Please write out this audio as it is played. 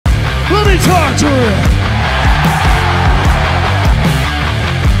Let me talk to him.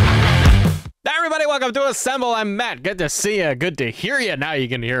 Hey everybody, welcome to Assemble. I'm Matt. Good to see you. Good to hear you. Now you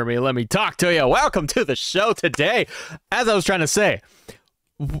can hear me. Let me talk to you. Welcome to the show today. As I was trying to say,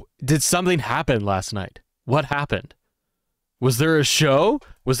 did something happen last night? What happened? Was there a show?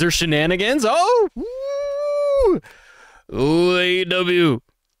 Was there shenanigans? Oh, woo! Ooh, AEW.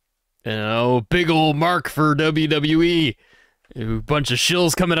 Oh, big old mark for WWE. A bunch of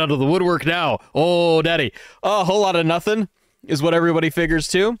shills coming out of the woodwork now. Oh, daddy. A whole lot of nothing is what everybody figures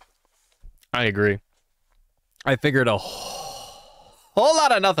too. I agree. I figured a whole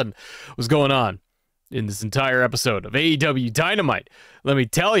lot of nothing was going on in this entire episode of AEW Dynamite. Let me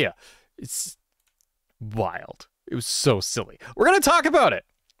tell you, it's wild. It was so silly. We're going to talk about it.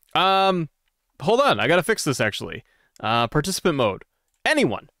 Hold on. I got to fix this, actually. Participant mode.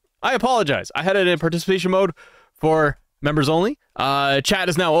 Anyone. I apologize. I had it in participation mode for members only. Chat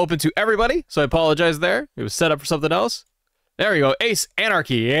is now open to everybody, so I apologize there. It was set up for something else. There we go. Ace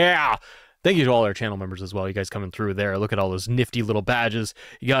Anarchy. Yeah. Thank you to all our channel members as well. You guys coming through there. Look at all those nifty little badges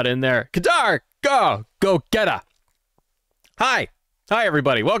you got in there. Kadar, go get her. Hi,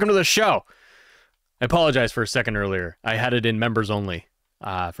 everybody. Welcome to the show. I apologize for a second earlier. I had it in members only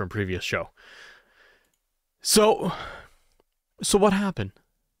from previous show. So what happened?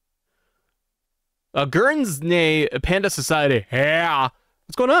 Guernsey Panda Society. Yeah.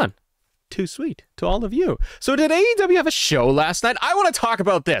 What's going on? Too sweet to all of you. So did AEW have a show last night? I want to talk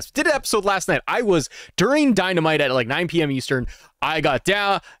about this. Did an episode last night. I was during Dynamite at like 9 p.m. Eastern. I got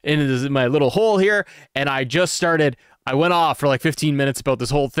down into my little hole here and I just started. I went off for like 15 minutes about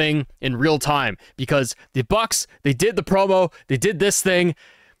this whole thing in real time because the Bucks, they did the promo, they did this thing.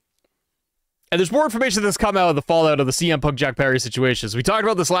 And there's more information that's come out of the fallout of the CM Punk Jack Perry situations. We talked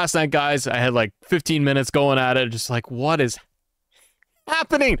about this last night, guys. I had like 15 minutes going at it. Just like, what is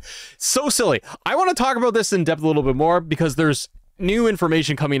happening? So silly. I want to talk about this in depth a little bit more because there's new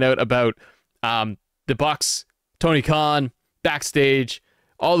information coming out about the Bucks, Tony Khan, backstage,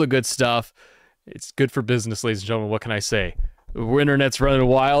 all the good stuff. It's good for business, ladies and gentlemen. What can I say? The internet's running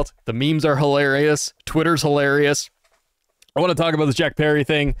wild. The memes are hilarious. Twitter's hilarious. I want to talk about this Jack Perry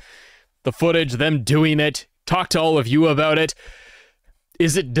thing, the footage, them doing it, talk to all of you about it.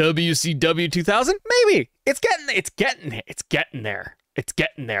 Is it WCW 2000? Maybe. It's getting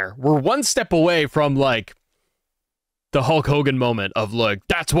there. We're one step away from like the Hulk Hogan moment of like,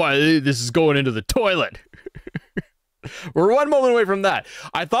 that's why this is going into the toilet. We're one moment away from that.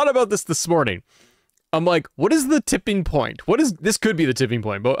 I thought about this morning. I'm like, what is the tipping point? This could be the tipping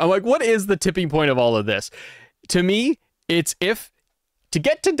point, but I'm like, what is the tipping point of all of this? To me, it's if to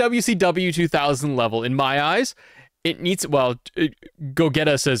get to WCW 2000 level, in my eyes, it needs, go get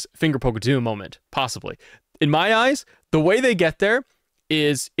us as finger poke of doom moment, possibly. In my eyes, the way they get there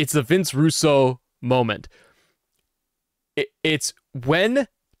is it's the Vince Russo moment. It's when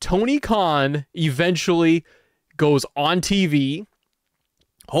Tony Khan eventually goes on TV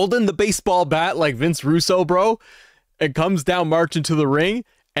holding the baseball bat like Vince Russo, bro, and comes down marching to the ring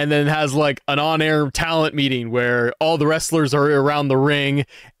and then has like an on-air talent meeting where all the wrestlers are around the ring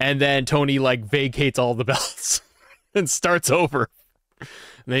and then Tony like vacates all the belts and starts over. And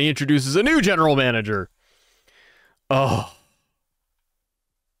then he introduces a new general manager. Oh,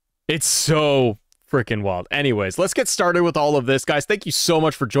 it's so freaking wild. Anyways, let's get started with all of this, guys. Thank you so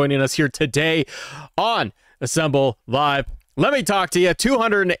much for joining us here today on Assemble Live. Let me talk to you.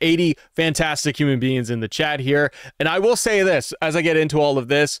 280 fantastic human beings in the chat here. And I will say this, as I get into all of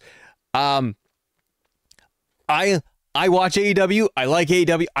this, I watch AEW. I like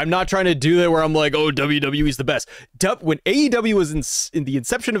AEW. I'm not trying to do that where I'm like, oh, WWE is the best. When AEW was in the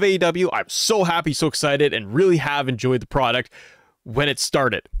inception of AEW, I'm so happy, so excited, and really have enjoyed the product when it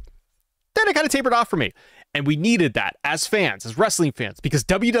started. Then it kind of tapered off for me. And we needed that as fans, as wrestling fans, because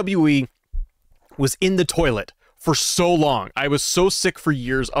WWE was in the toilet for so long. I was so sick for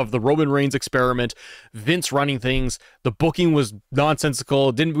years of the Roman Reigns experiment, Vince running things. The booking was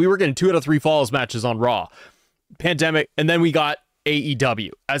nonsensical. We were getting 2 out of 3 falls matches on Raw. Pandemic, and then we got AEW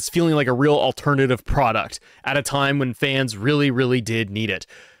as feeling like a real alternative product at a time when fans really, really did need it.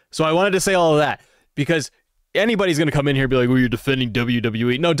 So I wanted to say all of that because anybody's going to come in here and be like, well, you're defending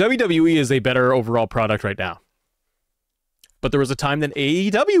WWE. No, WWE is a better overall product right now. But there was a time that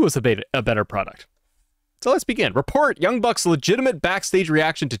AEW was a better product. So let's begin. Report Young Bucks' legitimate backstage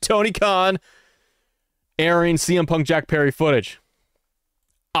reaction to Tony Khan airing CM Punk Jack Perry footage.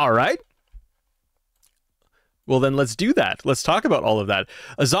 All right. Well, then let's do that. Let's talk about all of that.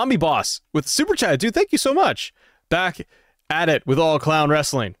 A zombie boss with super chat. Dude, thank you so much. Back at it with all clown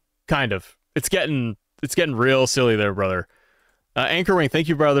wrestling. Kind of. It's getting real silly there, brother. Anchorwing, thank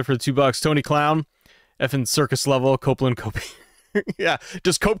you, brother, for the $2. Tony Clown, effing circus level, Copeland, Cope. Yeah,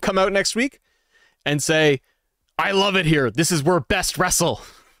 does Cope come out next week and say, I love it here. This is where best wrestle.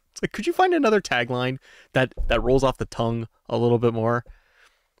 It's like, could you find another tagline that rolls off the tongue a little bit more?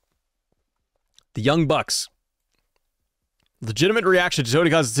 The Young Bucks. Legitimate reaction to Tony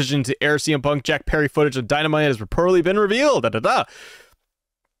Khan's decision to air CM Punk Jack Perry footage of Dynamite has reportedly been revealed.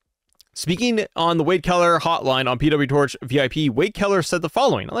 Speaking on the Wade Keller hotline on PW Torch VIP, Wade Keller said the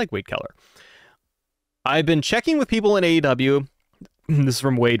following. I like Wade Keller. I've been checking with people in AEW. This is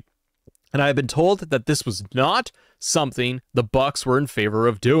from Wade. And I've been told that this was not something the Bucks were in favor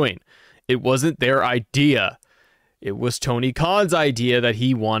of doing. It wasn't their idea. It was Tony Khan's idea that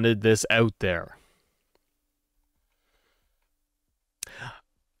he wanted this out there.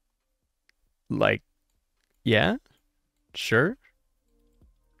 Like, yeah, sure.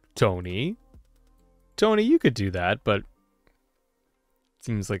 Tony, you could do that, but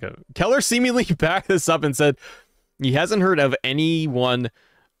seems like a... Keller seemingly backed this up and said he hasn't heard of anyone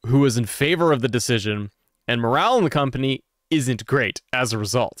who was in favor of the decision, and morale in the company isn't great as a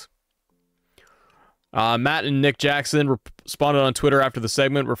result. Matt and Nick Jackson responded on Twitter after the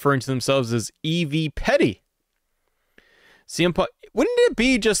segment, referring to themselves as EV Petty. CM Punk, wouldn't it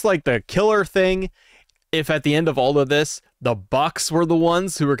be just like the killer thing if at the end of all of this, the Bucks were the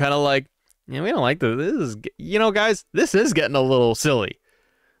ones who were kind of like, yeah, we don't like this. This is, you know, guys, this is getting a little silly.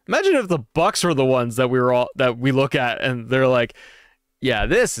 Imagine if the Bucks were the ones that we look at and they're like, yeah,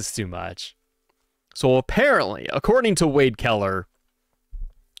 this is too much. So apparently, according to Wade Keller,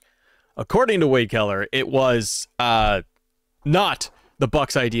 it was not the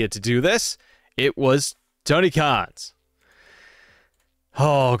Bucks' idea to do this. It was Tony Khan's.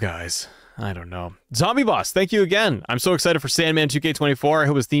 Oh, guys, I don't know. Zombie Boss, thank you again. I'm so excited for Sandman 2K24. I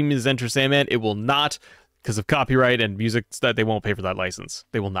hope his theme is Enter Sandman. It will not, because of copyright and music, that they won't pay for that license.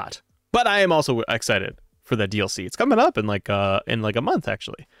 They will not. But I am also excited for that DLC. It's coming up in like a month,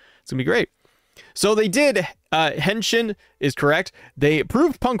 actually. It's gonna be great. So they did. Henshin is correct. They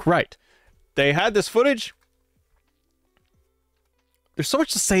proved Punk right. They had this footage. There's so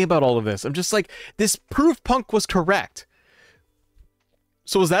much to say about all of this. I'm just like, this proved Punk was correct.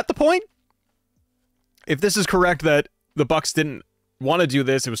 So was that the point? If this is correct that the Bucks didn't want to do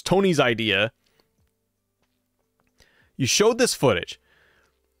this, it was Tony's idea. You showed this footage.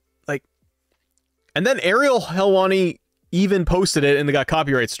 Like, and then Ariel Helwani even posted it and they got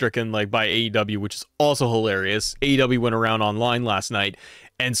copyright stricken like by AEW, which is also hilarious. AEW went around online last night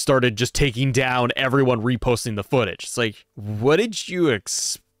and started just taking down everyone reposting the footage. It's like, what did you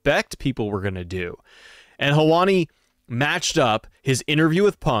expect people were going to do? And Helwani matched up his interview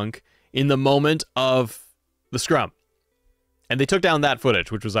with Punk in the moment of the scrum. And they took down that footage,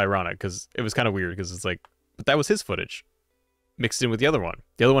 which was ironic because it was kind of weird because it's like, but that was his footage mixed in with the other one.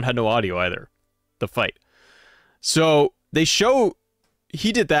 The other one had no audio either. The fight. So they show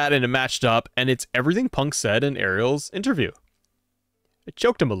he did that and it matched up and it's everything Punk said in Ariel's interview. It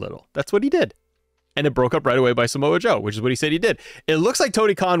choked him a little. That's what he did. And it broke up right away by Samoa Joe, which is what he said he did. It looks like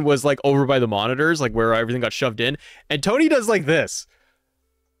Tony Khan was like over by the monitors, like where everything got shoved in. And Tony does like this.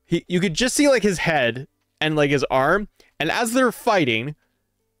 You could just see like his head and like his arm. And as they're fighting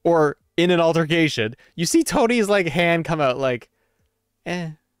or in an altercation, you see Tony's like hand come out like,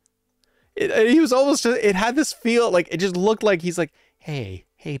 eh. He was almost, it had this feel like, it just looked like he's like, hey,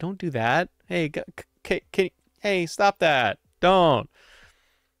 don't do that. Hey, hey, stop that. Don't.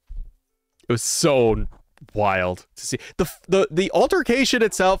 It was so wild to see. The altercation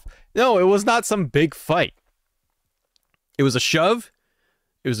itself, no, it was not some big fight. It was a shove.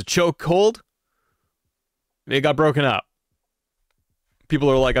 It was a choke hold. It got broken up. People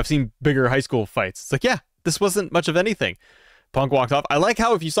are like, I've seen bigger high school fights. It's like, yeah, this wasn't much of anything. Punk walked off. I like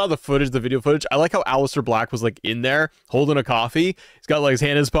how, if you saw the footage, the video footage, I like how Aleister Black was like in there holding a coffee. He's got like his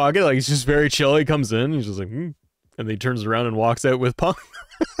hand in his pocket. Like he's just very chill. He comes in. He's just like, and then he turns around and walks out with Punk.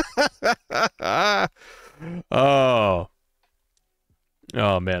 Oh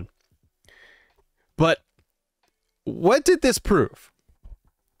man. But what did this prove?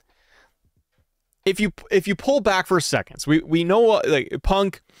 If you pull back for a second, so we know what, like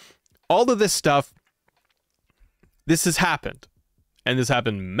Punk, all of this stuff, this has happened. And this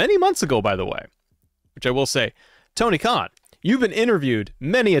happened many months ago, by the way. Which I will say, Tony Khan, you've been interviewed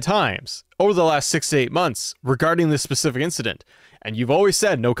many a times over the last 6 to 8 months regarding this specific incident. And you've always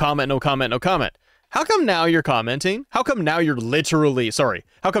said, no comment, no comment, no comment. How come now you're commenting? How come now you're literally showing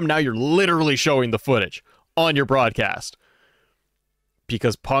the footage on your broadcast?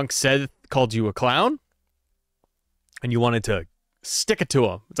 Because Punk called you a clown? And you wanted to stick it to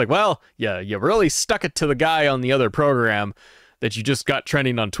him. It's like, well, yeah, you really stuck it to the guy on the other program that you just got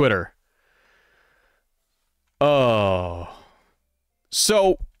trending on Twitter. Oh.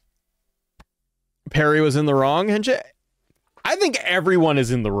 So, Perry was in the wrong, and I think everyone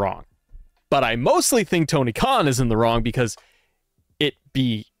is in the wrong. But I mostly think Tony Khan is in the wrong because it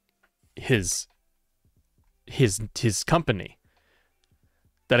be his company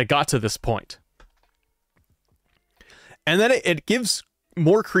that it got to this point. And then it gives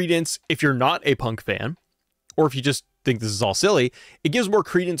more credence if you're not a Punk fan, or if you just think this is all silly, it gives more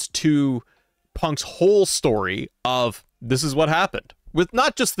credence to Punk's whole story of this is what happened. With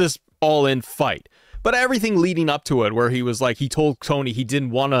not just this all-in fight, but everything leading up to it, where he was like, he told Tony he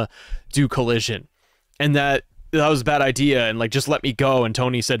didn't want to do Collision, and that was a bad idea, and like, just let me go, and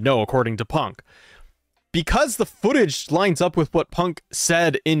Tony said no, according to Punk. Because the footage lines up with what Punk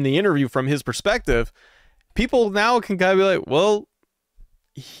said in the interview from his perspective, people now can kind of be like, well,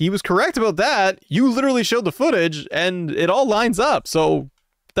 he was correct about that. You literally showed the footage, and it all lines up, so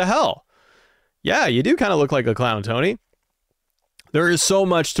the hell? Yeah, you do kind of look like a clown, Tony. There is so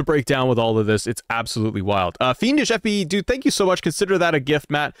much to break down with all of this. It's absolutely wild. Fiendish FB, dude, thank you so much. Consider that a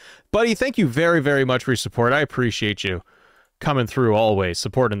gift, Matt. Buddy, thank you very, very much for your support. I appreciate you coming through always,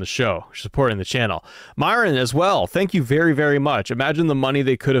 supporting the show, supporting the channel. Myron as well, thank you very, very much. Imagine the money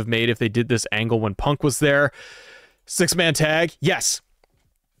they could have made if they did this angle when Punk was there. 6-man tag, yes.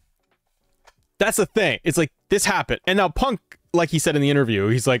 That's the thing. It's like, this happened. And now Punk, like he said in the interview,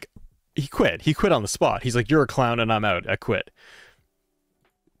 he's like, he quit. He quit on the spot. He's like, you're a clown and I'm out. I quit.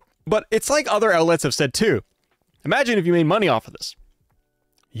 But it's like other outlets have said too. Imagine if you made money off of this.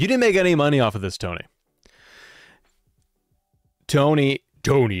 You didn't make any money off of this, Tony. Tony,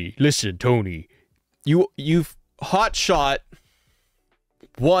 listen, Tony. You've hot shot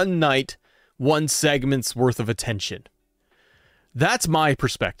one night, one segment's worth of attention. That's my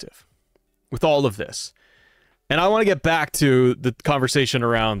perspective with all of this. And I want to get back to the conversation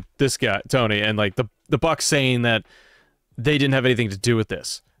around this guy, Tony, and like the Bucks saying that they didn't have anything to do with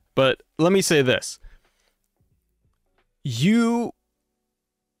this. But let me say this. You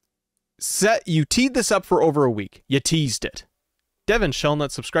teed this up for over a week. You teased it. Devin shall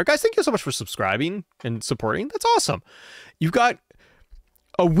not subscribe. Guys, thank you so much for subscribing and supporting. That's awesome. You've got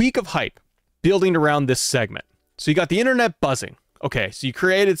a week of hype building around this segment. So you got the internet buzzing. Okay, so you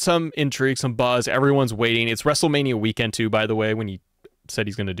created some intrigue, some buzz. Everyone's waiting. It's WrestleMania weekend too, by the way, when he said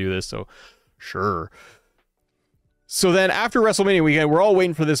he's going to do this. So sure. So then after WrestleMania weekend, we're all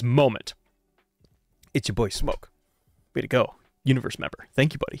waiting for this moment. It's your boy Smoke. Way to go. Universe member.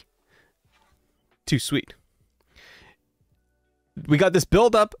 Thank you, buddy. Too sweet. We got this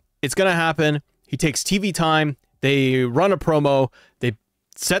build up. It's going to happen. He takes TV time. They run a promo. They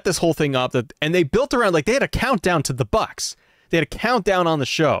set this whole thing up. And they built around, like, they had a countdown to the Bucks. They had a countdown on the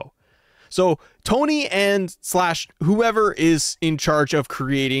show. So Tony and / whoever is in charge of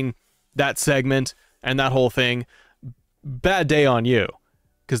creating that segment and that whole thing, bad day on you,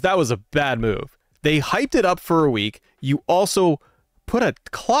 because that was a bad move. They hyped it up for a week. You also put a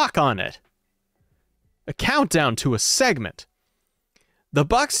clock on it, a countdown to a segment. The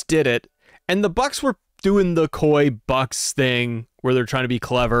Bucks did it, and the Bucks were doing the coy Bucks thing where they're trying to be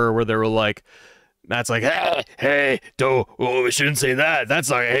clever, where they were like, Matt's like, hey, we shouldn't say that. That's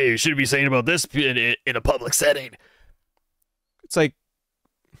like, hey, you shouldn't be saying about this in a public setting. It's like,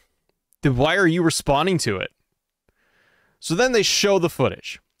 then why are you responding to it? So then they show the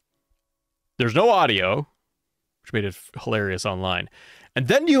footage. There's no audio, which made it hilarious online. And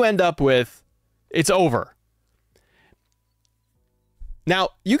then you end up with, it's over. Now,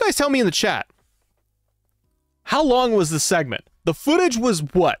 you guys tell me in the chat, how long was the segment? The footage was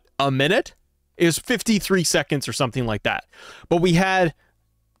what, a minute? It was 53 seconds or something like that. But we had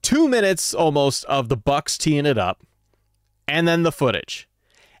 2 minutes almost of the Bucks teeing it up, and then the footage.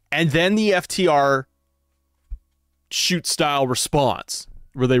 And then the FTR shoot style response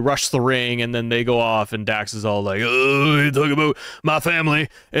where they rush the ring and then they go off and Dax is all like, oh, you talking about my family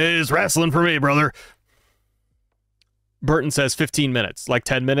is wrestling for me, brother. Burton says 15 minutes, like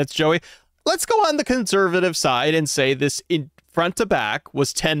 10 minutes, Joey. Let's go on the conservative side and say this in front to back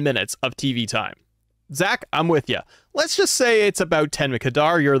was 10 minutes of TV time. Zach, I'm with you. Let's just say it's about 10 minutes.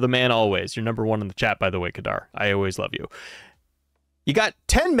 Kadar, you're the man always. You're number one in the chat, by the way, Kadar. I always love you. You got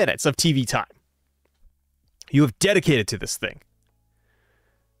 10 minutes of TV time. You have dedicated to this thing.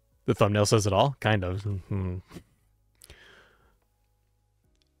 The thumbnail says it all, kind of.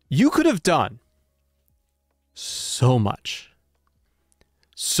 You could have done so much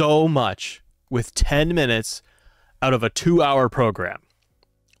with 10 minutes out of a 2-hour program.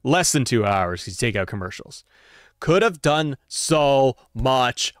 Less than 2 hours, because you take out commercials. Could have done so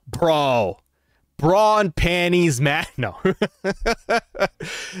much, bro. bra and panties, Matt. No.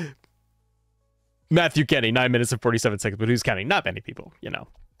 Matthew Kenny, 9 minutes and 47 seconds, but who's counting? Not many people, you know.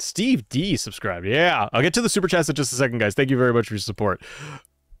 Steve D subscribed. Yeah. I'll get to the super chats in just a second, guys. Thank you very much for your support.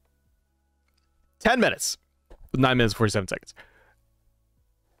 10 minutes with 9 minutes and 47 seconds.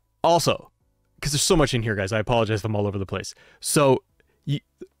 Also, because there's so much in here, guys, I apologize if I'm all over the place. So,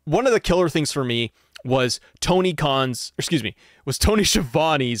 one of the killer things for me was Tony Schiavone's,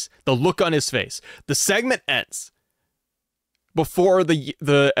 the look on his face. The segment ends before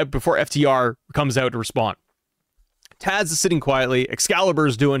before FTR comes out to respond. Taz is sitting quietly.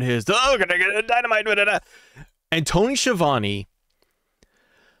 Excalibur's doing his, oh, gonna get a Dynamite, and Tony Schiavone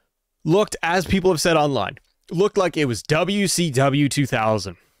looked, as people have said online, looked like it was WCW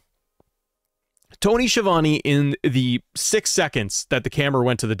 2000. Tony Schiavone, in the 6 seconds that the camera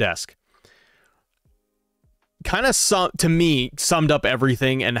went to the desk, kind of, to me, summed up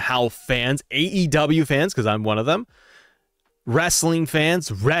everything and how fans, AEW fans, because I'm one of them, wrestling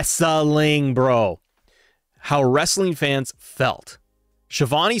fans, wrestling, bro, how wrestling fans felt.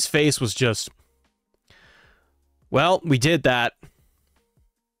 Schiavone's face was just, well, we did that.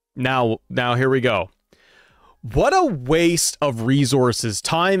 Now here we go. What a waste of resources,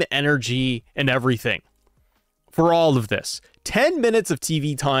 time, energy, and everything for all of this. 10 minutes of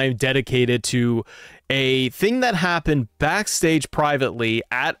TV time dedicated to a thing that happened backstage privately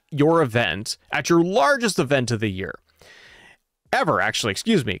at your event, at your largest event of the year. Ever, actually,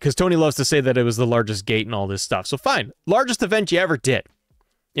 excuse me, because Tony loves to say that it was the largest gate and all this stuff. So fine, largest event you ever did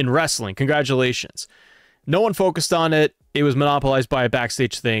in wrestling. Congratulations. No one focused on it. It was monopolized by a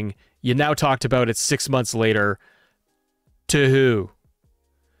backstage thing. You now talked about it 6 months later. To who?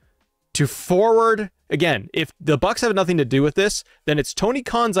 To forward. Again, if the Bucks have nothing to do with this, then it's Tony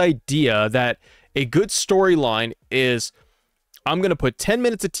Khan's idea that a good storyline is, I'm going to put 10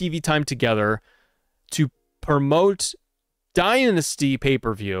 minutes of TV time together to promote Dynasty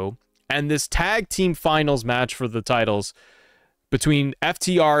pay-per-view and this tag team finals match for the titles between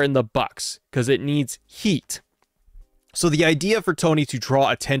FTR and the Bucks, because it needs heat. So the idea for Tony to draw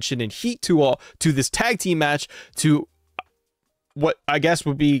attention and heat to this tag team match, to what I guess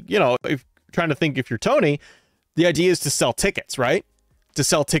would be, you know, if trying to think, if you're Tony, the idea is to sell tickets, right? To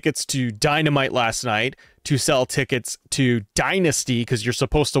sell tickets to Dynamite last night, to sell tickets to Dynasty, because you're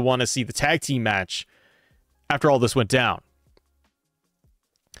supposed to want to see the tag team match after all this went down.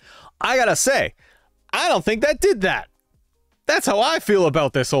 I gotta say, I don't think that did that. That's how I feel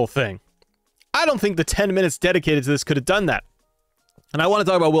about this whole thing. I don't think the 10 minutes dedicated to this could have done that. And I want to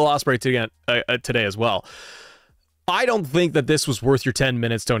talk about Will Osprey today as well. I don't think that this was worth your 10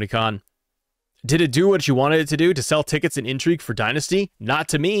 minutes, Tony Khan. Did it do what you wanted it to do, to sell tickets and intrigue for Dynasty? Not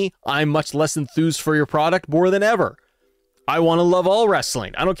to me. I'm much less enthused for your product more than ever. I want to love all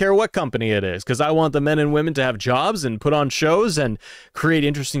wrestling. I don't care what company it is, because I want the men and women to have jobs and put on shows and create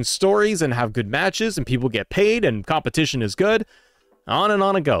interesting stories and have good matches and people get paid and competition is good. On and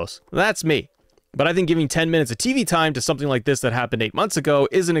on it goes. That's me. But I think giving 10 minutes of TV time to something like this that happened 8 months ago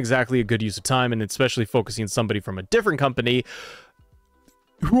isn't exactly a good use of time, and especially focusing on somebody from a different company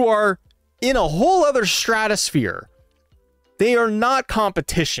who are in a whole other stratosphere. They are not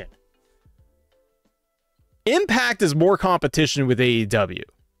competition. Impact is more competition with AEW.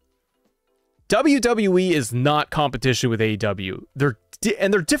 WWE is not competition with AEW. They're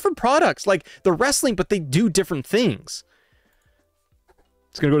different products. Like, they're wrestling, but they do different things.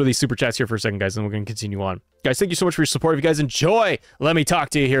 Just going to go to these super chats here for a second, guys, and we're going to continue on. Guys, thank you so much for your support. If you guys enjoy, let me talk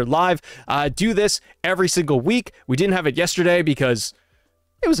to you here live. Do this every single week. We didn't have it yesterday because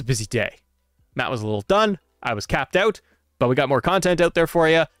it was a busy day. Matt was a little done. I was capped out, but we got more content out there for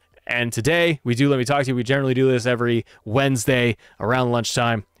you. And today, we do Let Me Talk to You. We generally do this every Wednesday around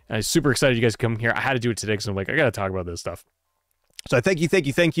lunchtime. I'm super excited you guys come here. I had to do it today because I'm like, I got to talk about this stuff. So I thank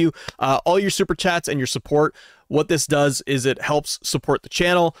you. All your super chats and your support. What this does is it helps support the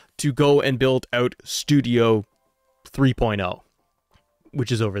channel to go and build out Studio 3.0,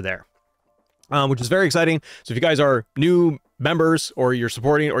 which is over there, which is very exciting. So if you guys are new members, or you're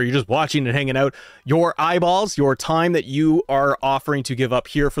supporting, or you're just watching and hanging out, your eyeballs, your time that you are offering to give up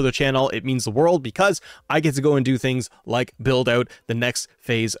here for the channel, it means the world, because I get to go and do things like build out the next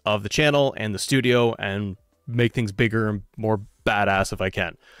phase of the channel and the studio and make things bigger and more badass if I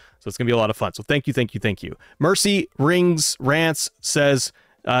can. So it's gonna be a lot of fun. So thank you. Mercy Rants says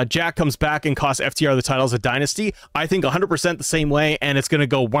Jack comes back and costs FTR the titles of Dynasty. I think 100% the same way, and it's gonna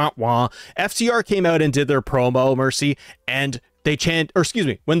go wah wah. FTR came out and did their promo, Mercy, and they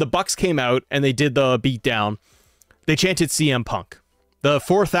when the Bucks came out and they did the beatdown, they chanted CM Punk. The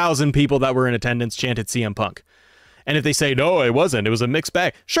 4,000 people that were in attendance chanted CM Punk. And if they say, no, it wasn't, it was a mixed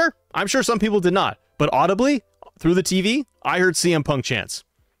bag. Sure, I'm sure some people did not. But audibly, through the TV, I heard CM Punk chants.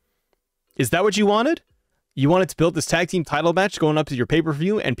 Is that what you wanted? You wanted to build this tag team title match going up to your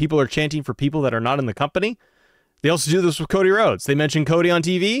pay-per-view and people are chanting for people that are not in the company? They also do this with Cody Rhodes. They mention Cody on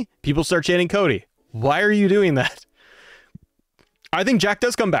TV, people start chanting Cody. Why are you doing that? I think Jack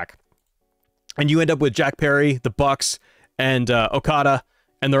does come back. And you end up with Jack Perry, the Bucks, and Okada,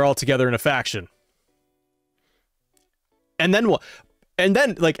 and they're all together in a faction. And then what? And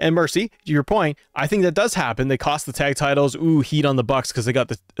then, like, and Mercy, to your point, I think that does happen. They cost the tag titles. Ooh, heat on the Bucks because they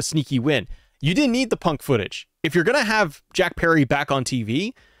got a sneaky win. You didn't need the Punk footage. If you're going to have Jack Perry back on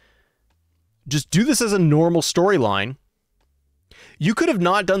TV, just do this as a normal storyline. You could have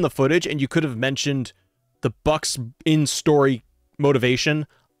not done the footage and you could have mentioned the Bucks in-story motivation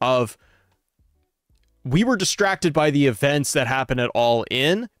of, we were distracted by the events that happen at All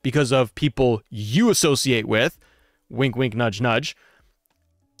In because of people you associate with. Wink, wink, nudge, nudge.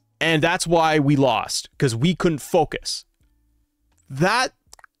 And that's why we lost, because we couldn't focus. That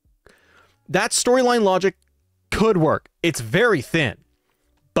storyline logic could work. It's very thin,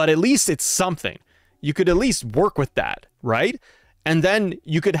 but at least it's something. You could at least work with that, right? And then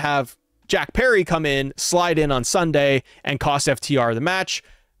you could have Jack Perry come in, slide in on Sunday, and cost FTR the match,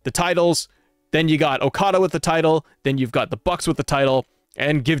 the titles. Then you got Okada with the title. Then you've got the Bucks with the title,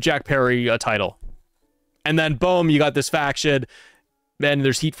 and give Jack Perry a title. And then boom, you got this faction, and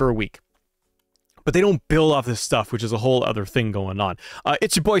there's heat for a week. But they don't build off this stuff, which is a whole other thing going on.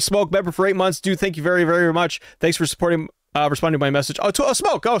 It's your boy Smoke, member for 8 months. Dude, thank you very, very much. Thanks for supporting, responding to my message.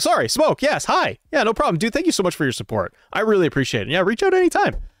 Smoke. Oh, sorry. Smoke. Yes. Hi. Yeah, no problem. Dude, thank you so much for your support. I really appreciate it. Yeah, reach out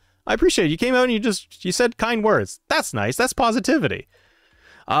anytime. I appreciate it. You came out and you said kind words. That's nice. That's positivity.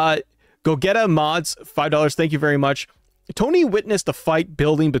 Go get a mods, $5. Thank you very much. Tony witnessed a fight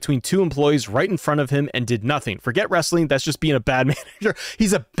building between two employees right in front of him and did nothing. Forget wrestling. That's just being a bad manager.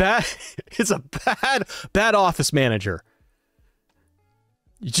 It's a bad office manager.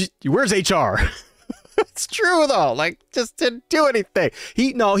 Where's HR? It's true though. Like, just didn't do anything.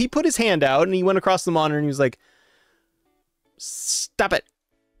 He put his hand out and he went across the monitor and he was like, stop it.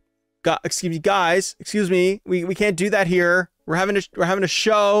 Excuse me, guys. Excuse me. We can't do that here. We're having a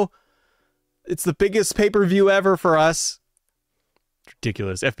show. It's the biggest pay-per-view ever for us.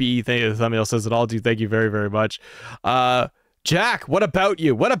 Ridiculous. FBE the thumbnail says it all. Dude, thank you very, very much. Jack, what about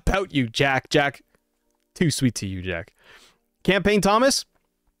you? What about you, Jack? Jack, too sweet to you, Jack. Campaign Thomas,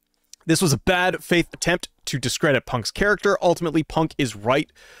 this was a bad faith attempt to discredit Punk's character. Ultimately, Punk is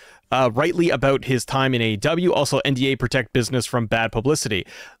rightly about his time in AEW. Also, NDA protect business from bad publicity.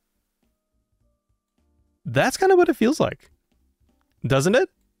 That's kind of what it feels like, doesn't it?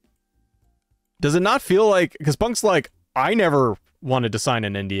 Does it not feel like, because Punk's like, I never wanted to sign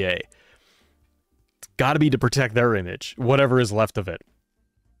an NDA. It's got to be to protect their image, whatever is left of it.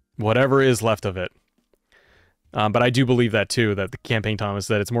 Whatever is left of it. But I do believe that too, that the Campaign Thomas,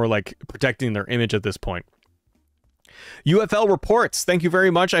 that it's more like protecting their image at this point. UFL reports, thank you very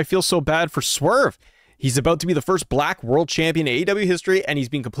much. I feel so bad for Swerve. He's about to be the first black world champion in AEW history, and he's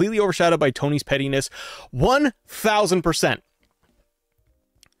being completely overshadowed by Tony's pettiness. 1,000%.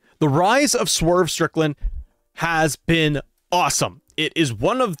 The rise of Swerve Strickland has been awesome. It is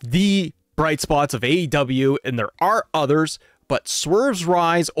one of the bright spots of AEW, and there are others, but Swerve's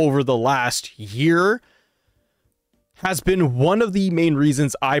rise over the last year has been one of the main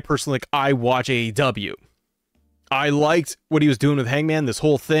reasons I personally watch AEW. I liked what he was doing with Hangman, this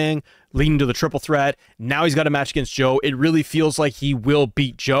whole thing, leading to the triple threat. Now he's got a match against Joe. It really feels like he will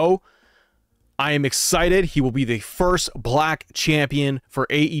beat Joe. I am excited. He will be the first black champion for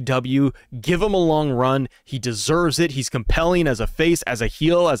AEW. Give him a long run. He deserves it. He's compelling as a face, as a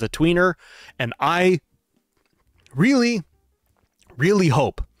heel, as a tweener. And I really, really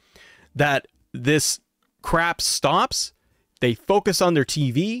hope that this crap stops. They focus on their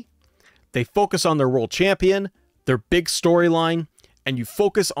TV. They focus on their world champion, their big storyline, and you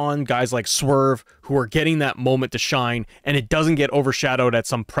focus on guys like Swerve who are getting that moment to shine, and it doesn't get overshadowed at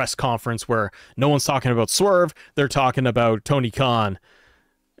some press conference where no one's talking about Swerve. They're talking about Tony Khan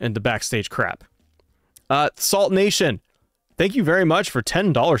and the backstage crap. Salt Nation, thank you very much for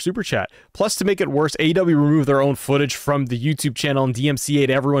 $10 super chat. Plus, to make it worse, AEW removed their own footage from the YouTube channel and DMCA'd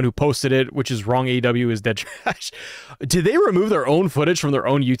everyone who posted it, which is wrong. AEW is dead trash. Did they remove their own footage from their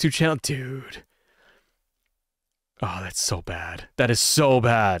own YouTube channel? Dude. Oh, that's so bad. That is so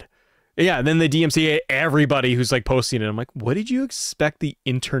bad. Yeah, and then the DMCA everybody who's like posting it. I'm like, what did you expect the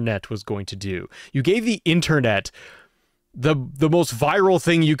internet was going to do? You gave the internet the most viral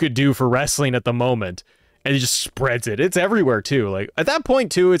thing you could do for wrestling at the moment, and it just spreads it. It's everywhere too. Like at that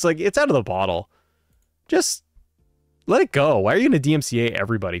point too, it's like it's out of the bottle. Just let it go. Why are you going to DMCA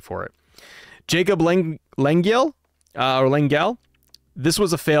everybody for it? Jacob Lengyel or Lengel. This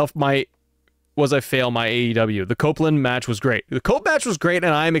was a fail. My AEW. The Copeland match was great. The Cope match was great,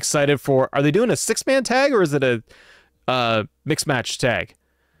 and I'm excited for. Are they doing a 6-man tag or is it a mixed match tag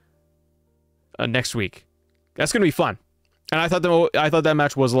next week? That's gonna be fun. And I thought that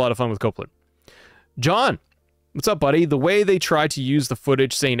match was a lot of fun with Copeland. John, what's up, buddy? The way they tried to use the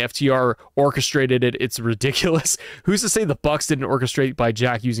footage saying FTR orchestrated it, it's ridiculous. Who's to say the Bucks didn't orchestrate by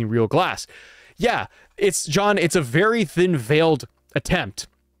Jack using real glass? Yeah, it's John. It's a very thin veiled attempt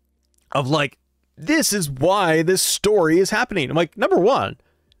of like, this is why this story is happening. I'm like, number one,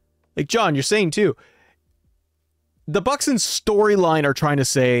 like John, you're saying too, the Bucks in storyline are trying to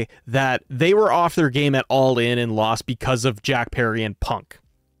say that they were off their game at All In and lost because of Jack Perry and Punk.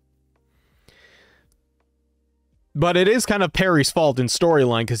 But it is kind of Perry's fault in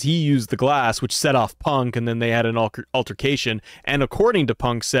storyline because he used the glass, which set off Punk, and then they had an altercation. And according to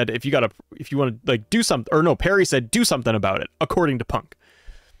Punk, said if you want to like do something, or no, Perry said do something about it. According to Punk,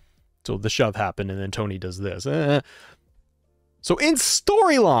 so the shove happened, and then Tony does this. So in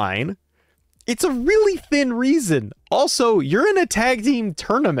storyline, it's a really thin reason. Also, you're in a tag team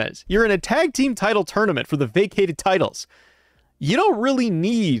tournament. You're in a tag team title tournament for the vacated titles. You don't really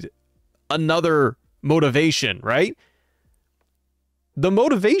need another motivation, right? The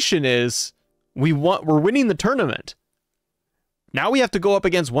motivation is we're winning the tournament. Now we have to go up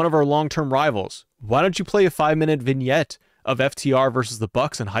against one of our long-term rivals. Why don't you play a 5-minute vignette of FTR versus the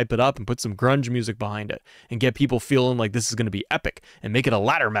Bucks and hype it up and put some grunge music behind it and get people feeling like this is going to be epic and make it a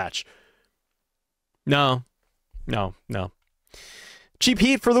ladder match? No. Cheap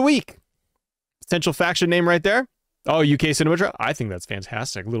Heat for the week. Potential faction name right there. Oh, UK Cinema. I think that's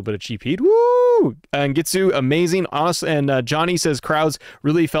fantastic. A little bit of Cheap Heat. Woo! And Gitsu, amazing. Honest. And Johnny says crowds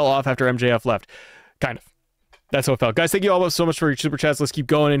really fell off after MJF left. Kind of. That's how it felt. Guys, thank you all so much for your super chats. Let's keep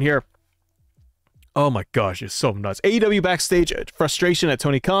going in here. Oh my gosh, it's so nuts. AEW backstage frustration at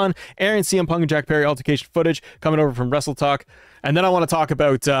Tony Khan. Aaron, CM Punk, and Jack Perry altercation footage coming over from Wrestle Talk. And then I want to talk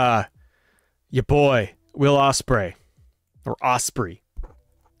about your boy, Will Osprey. Or Osprey.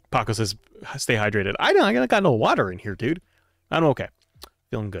 Paco says, stay hydrated. I got no water in here, dude. I'm okay.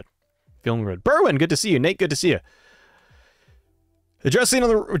 Feeling good. Berwin, good to see you. Nate, good to see you. Addressing on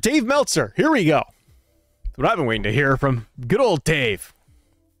the Dave Meltzer. Here we go. What I've been waiting to hear from good old Dave.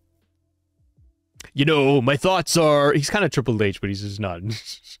 You know, my thoughts are... He's kind of Triple H, but he's just not.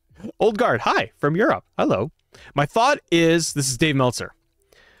 Old Guard, hi, from Europe. Hello. My thought is... This is Dave Meltzer.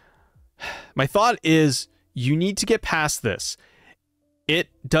 My thought is you need to get past this. It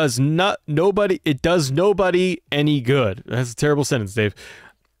does nobody any good. That's a terrible sentence, Dave.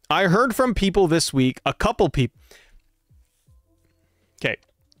 I heard from people this week, a couple people. Okay.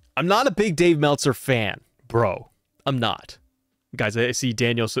 I'm not a big Dave Meltzer fan, bro. I'm not. Guys, I see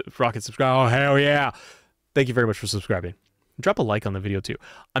Daniel Rocket subscribe. Oh, hell yeah. Thank you very much for subscribing. Drop a like on the video too.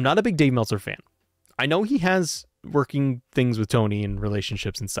 I'm not a big Dave Meltzer fan. I know he has working things with Tony and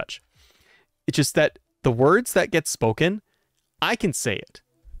relationships and such. It's just that the words that get spoken, I can say it.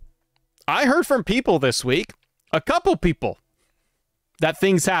 I heard from people this week, a couple people, that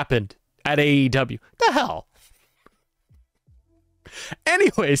things happened at AEW. The hell?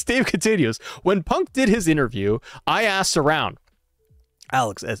 Anyways, Dave continues. When Punk did his interview, I asked around.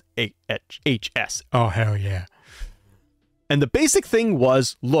 Alex S. Oh, hell yeah. And the basic thing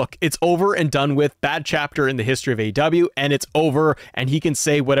was, look, it's over and done with. Bad chapter in the history of AEW, and it's over, and he can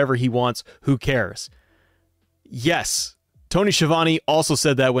say whatever he wants. Who cares? Yes. Tony Schiavone also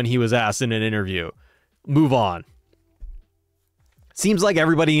said that when he was asked in an interview. Move on. Seems like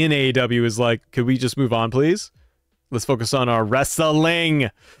everybody in AEW is like, could we just move on, please? Let's focus on our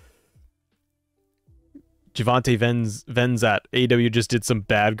wrestling. Javante Venzat. AEW just did some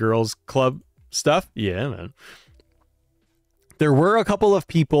Bad Girls Club stuff. Yeah, man. There were a couple of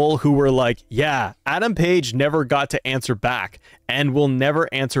people who were like, yeah, Adam Page never got to answer back and will never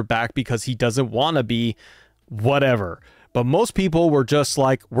answer back because he doesn't want to be whatever. But most people were just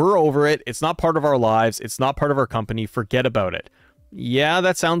like, we're over it. It's not part of our lives. It's not part of our company. Forget about it. Yeah,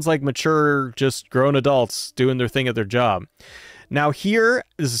 that sounds like mature, just grown adults doing their thing at their job. Now here,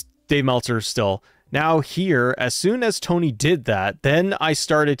 this is Dave Meltzer still. Now here, as soon as Tony did that, then I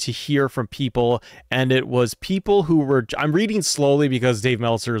started to hear from people, and it was people who were... I'm reading slowly because Dave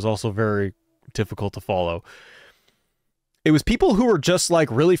Meltzer is also very difficult to follow. It was people who were just like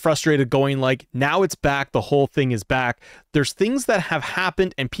really frustrated going like, now it's back. The whole thing is back. There's things that have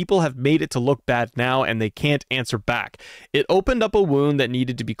happened and people have made it to look bad now and they can't answer back. It opened up a wound that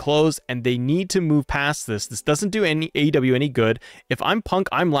needed to be closed and they need to move past this. This doesn't do any AEW any good. If I'm Punk,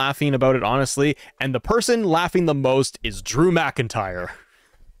 I'm laughing about it, honestly. And the person laughing the most is Drew McIntyre.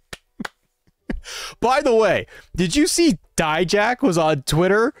 By the way, did you see Dijak was on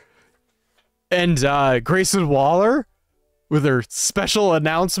Twitter and Grayson Waller with their special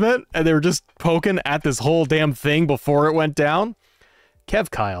announcement, and they were just poking at this whole damn thing before it went down?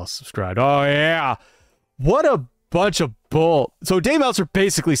 Kev Kyle subscribed. Oh, yeah. What a bunch of bull. So Dave Meltzer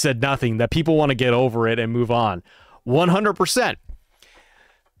basically said nothing, that people want to get over it and move on. 100%.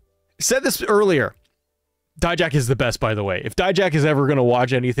 Said this earlier. Dijak is the best, by the way. If Dijak is ever going to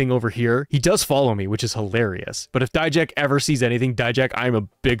watch anything over here, he does follow me, which is hilarious. But if Dijak ever sees anything, Dijak, I'm a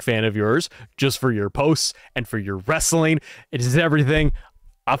big fan of yours, just for your posts and for your wrestling. It is everything.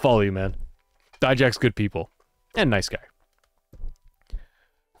 I follow you, man. Dijak's good people. And nice guy.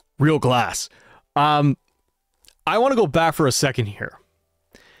 Real glass. I want to go back for a second here.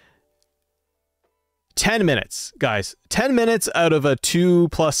 10 minutes, guys. 10 minutes out of a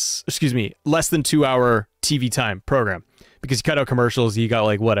less than 2 hour TV time program. Because you cut out commercials, you got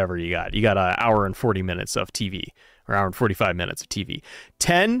like whatever you got. You got an hour and 40 minutes of TV, or hour and 45 minutes of TV.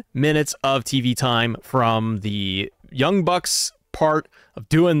 10 minutes of TV time from the Young Bucks part of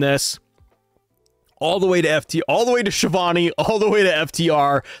doing this, all the way to all the way to Shivani, all the way to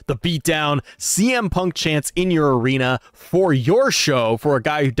FTR, the beatdown, CM Punk chants in your arena for your show, for a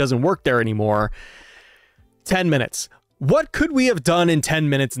guy who doesn't work there anymore. 10 minutes. What could we have done in 10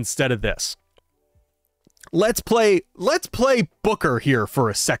 minutes instead of this? Let's play Booker here for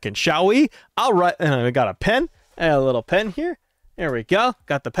a second, shall we? I'll write. I got a pen. A little pen here. There we go.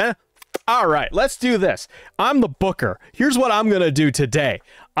 Got the pen. All right, let's do this. I'm the Booker. Here's what I'm going to do today.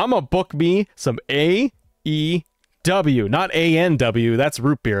 I'm going to book me some AEW, not ANW. That's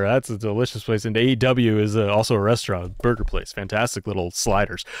root beer. That's a delicious place. And AEW is also a restaurant, burger place. Fantastic little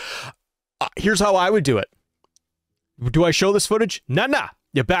sliders. Here's how I would do it. Do I show this footage? Nah.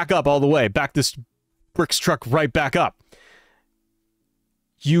 You back up all the way. Back this Bricks truck right back up.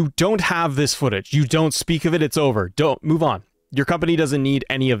 You don't have this footage. You don't speak of it. It's over. Don't move on. Your company doesn't need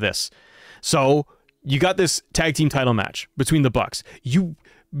any of this. So you got this tag team title match between the Bucks.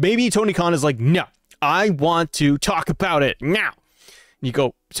 Maybe Tony Khan is like, no, I want to talk about it now. You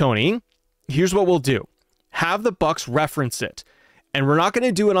go, Tony, here's what we'll do. Have the Bucks reference it. And we're not going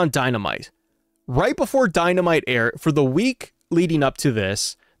to do it on Dynamite. Right before Dynamite air, for the week leading up to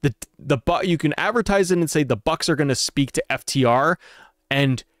this, you can advertise it and say the Bucks are going to speak to FTR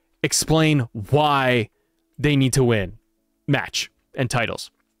and explain why they need to win match and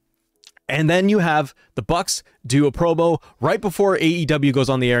titles. And then you have the Bucks do a promo right before AEW goes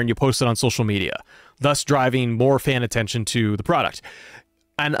on the air and you post it on social media, thus driving more fan attention to the product.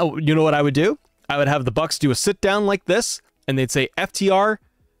 And you know what I would do? I would have the Bucks do a sit down like this and they'd say, FTR,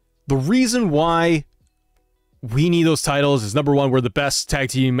 the reason why we need those titles is, number one, we're the best tag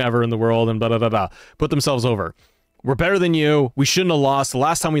team ever in the world, and blah, blah, blah, blah. Put themselves over. We're better than you. We shouldn't have lost. The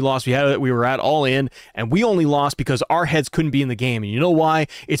last time we lost, we were at All In, and we only lost because our heads couldn't be in the game. And you know why?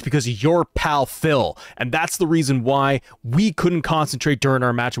 It's because of your pal Phil. And that's the reason why we couldn't concentrate during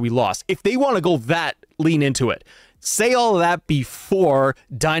our match and we lost. If they want to go lean into it. Say all of that before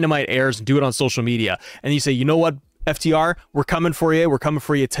Dynamite airs and do it on social media. And you say, you know what, FTR, we're coming for you. We're coming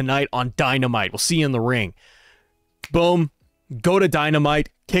for you tonight on Dynamite. We'll see you in the ring. Boom. Go to Dynamite.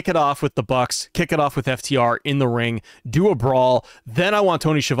 Kick it off with the Bucks. Kick it off with FTR in the ring. Do a brawl. Then I want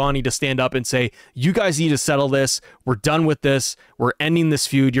Tony Schiavone to stand up and say, you guys need to settle this. We're done with this. We're ending this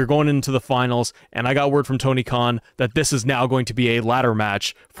feud. You're going into the finals. And I got word from Tony Khan that this is now going to be a ladder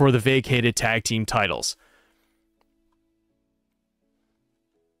match for the vacated tag team titles.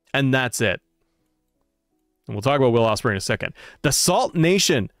 And that's it. And we'll talk about Will Osprey in a second. The Salt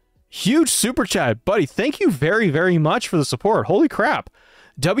Nation, huge super chat. Buddy, thank you very, very much for the support. Holy crap.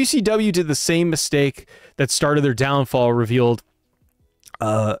 WCW did the same mistake that started their downfall, revealed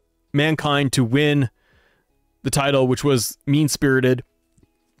Mankind to win the title, which was mean-spirited.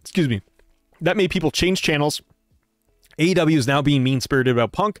 Excuse me. That made people change channels. AEW is now being mean-spirited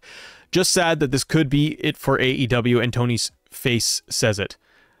about Punk. Just sad that this could be it for AEW, and Tony's face says it.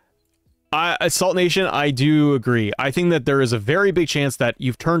 Salt Nation, I do agree. I think that there is a very big chance that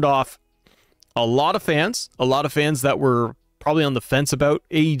you've turned off a lot of fans that were probably on the fence about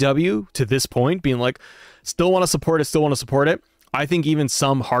AEW to this point, being like, still want to support it. I think even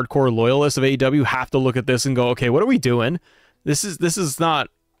some hardcore loyalists of AEW have to look at this and go, okay, what are we doing? This is not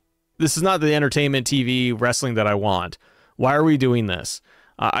the entertainment TV wrestling that I want. Why are we doing this?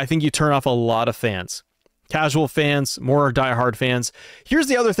 I think you turn off a lot of fans. Casual fans, more diehard fans. Here's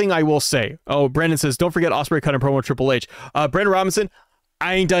the other thing I will say. Oh, Brandon says, don't forget Osprey cut and promo Triple H. Brandon Robinson,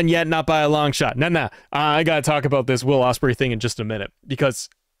 I ain't done yet, not by a long shot. Nah. I got to talk about this Will Osprey thing in just a minute, because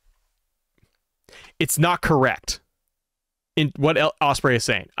it's not correct in what Osprey is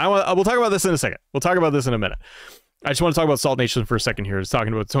saying. We'll talk about this in a second. We'll talk about this in a minute. I just want to talk about Salt Nation for a second here. It's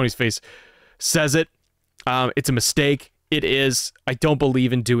talking about Tony's face says it. It's a mistake. It is. I don't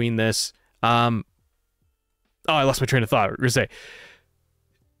believe in doing this. Oh, I lost my train of thought. We're going to say,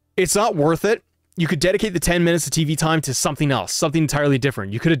 it's not worth it. You could dedicate the 10 minutes of TV time to something else, something entirely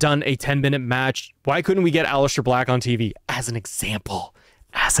different. You could have done a 10-minute match. Why couldn't we get Aleister Black on TV? As an example.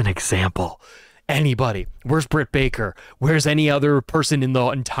 Anybody. Where's Britt Baker? Where's any other person in the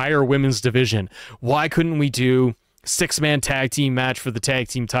entire women's division? Why couldn't we do 6-man tag team match for the tag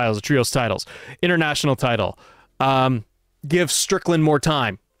team titles, the trios titles, international title? Give Strickland more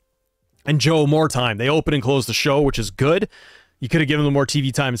time and Joe more time. They open and close the show, which is good. You could have given them more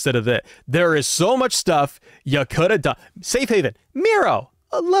TV time instead of that. There is so much stuff you could have done. Safe Haven, Miro,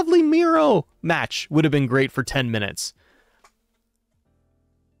 a lovely Miro match would have been great for 10 minutes.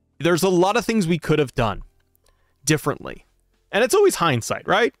 There's a lot of things we could have done differently. And it's always hindsight,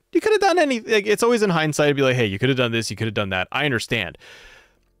 right? You could have done anything. It's always in hindsight to be like, hey, you could have done this, you could have done that. I understand.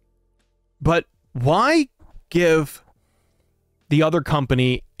 But why give the other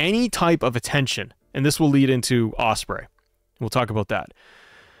company any type of attention? And this will lead into Osprey. We'll talk about that.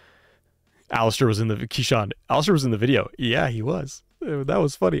 Aleister was in the Keyshawn. Aleister was in the video. Yeah, he was. That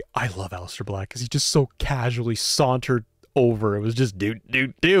was funny. I love Aleister Black because he just so casually sauntered over. It was just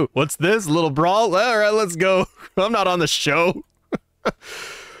do. What's this? A little brawl? All right, let's go. I'm not on the show.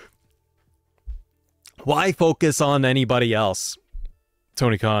 Why focus on anybody else?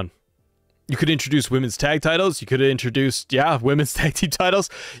 Tony Khan. You could introduce women's tag titles. You could have introduced, women's tag team titles.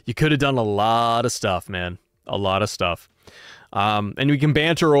 You could have done a lot of stuff, man. A lot of stuff. And we can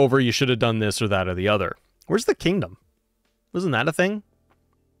banter over, you should have done this or that or the other. Where's the Kingdom? Wasn't that a thing?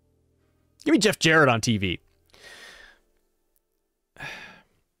 Give me Jeff Jarrett on TV.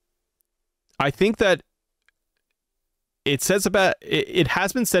 I think that it says about it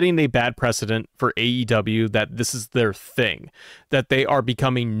has been setting a bad precedent for AEW that this is their thing, that they are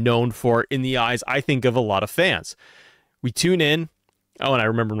becoming known for in the eyes, I think, of a lot of fans. We tune in. Oh, and I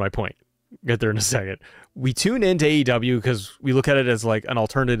remember my point. Get there in a second. We tune into AEW because we look at it as like an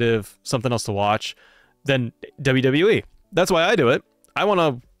alternative, something else to watch than WWE. That's why I do it. I want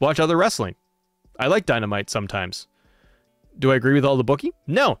to watch other wrestling. I like Dynamite sometimes. Do I agree with all the booking?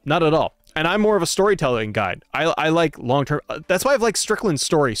 No, not at all. And I'm more of a storytelling guide. I like long-term. That's why I've liked Strickland's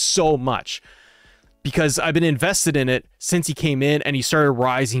story so much, because I've been invested in it since he came in and he started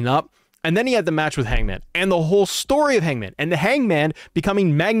rising up. And then he had the match with Hangman and the whole story of Hangman and the Hangman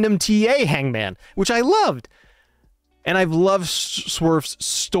becoming Magnum TA Hangman, which I loved. And I've loved Swerve's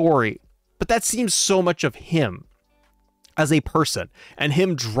story, but that seems so much of him as a person and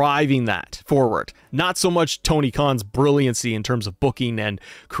him driving that forward. Not so much Tony Khan's brilliancy in terms of booking and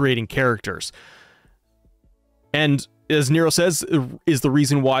creating characters. And as Nero says, is the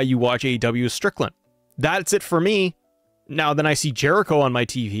reason why you watch AEW is Strickland. That's it for me. Now, then I see Jericho on my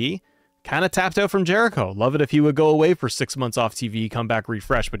TV. Kind of tapped out from Jericho. Love it if he would go away for 6 months off TV, come back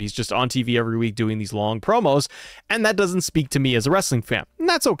refreshed, but he's just on TV every week doing these long promos, and that doesn't speak to me as a wrestling fan. And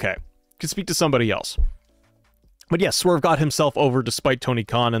that's okay. Could speak to somebody else. But yes, Swerve got himself over despite Tony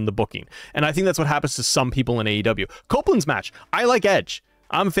Khan and the booking. And I think that's what happens to some people in AEW. Copeland's match. I like Edge.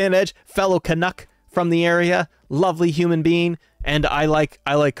 I'm a fan of Edge. Fellow Canuck from the area. Lovely human being. And I like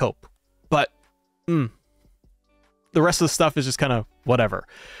Cope. But the rest of the stuff is just kind of whatever.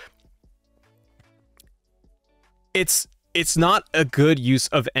 It's not a good use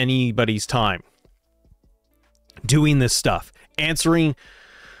of anybody's time doing this stuff. Answering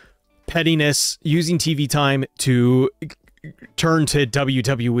pettiness, using TV time to turn to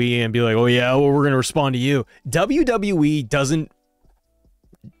WWE and be like, oh yeah, well, we're going to respond to you. WWE doesn't...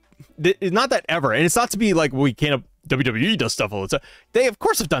 It's not that ever. And it's not to be like, we can't... WWE does stuff all the time. They, of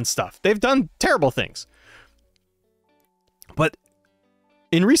course, have done stuff. They've done terrible things. But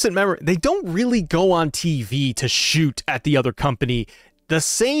in recent memory, they don't really go on TV to shoot at the other company the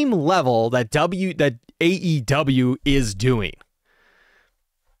same level that AEW is doing.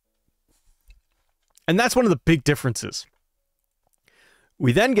 And that's one of the big differences.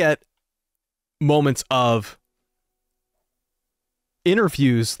 We then get moments of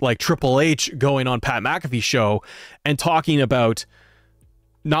interviews like Triple H going on Pat McAfee's show and talking about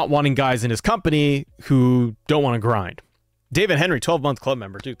not wanting guys in his company who don't want to grind. David Henry, 12-month club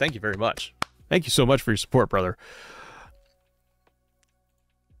member, too. Thank you very much. Thank you so much for your support, brother.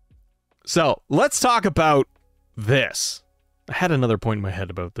 So let's talk about this. I had another point in my head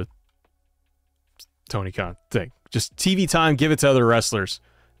about the Tony Khan thing. Just TV time, give it to other wrestlers.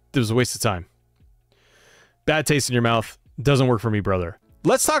 It was a waste of time. Bad taste in your mouth. Doesn't work for me, brother.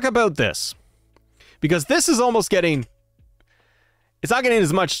 Let's talk about this. Because this is almost getting... It's not getting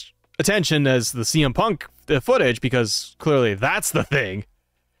as much attention as the CM Punk footage, because clearly that's the thing.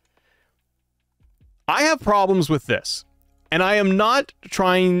 I have problems with this. And I am not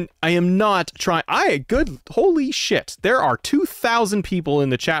trying... Good... Holy shit. There are 2,000 people in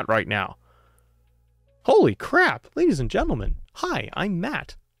the chat right now. Holy crap. Ladies and gentlemen. Hi, I'm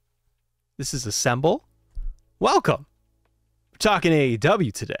Matt. This is Assemble. Welcome. We're talking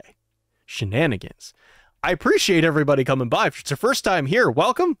AEW today. Shenanigans. I appreciate everybody coming by. If it's your first time here,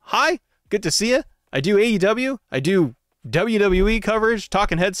 welcome. Hi. Good to see you. I do AEW. I do WWE coverage,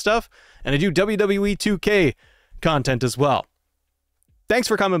 talking head stuff, and I do WWE 2K content as well. Thanks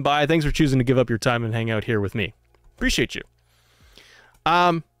for coming by. Thanks for choosing to give up your time and hang out here with me. Appreciate you.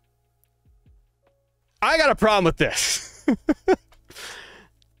 I got a problem with this.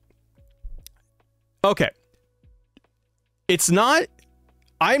 Okay.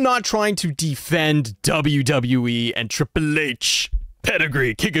 I'm not trying to defend WWE and Triple H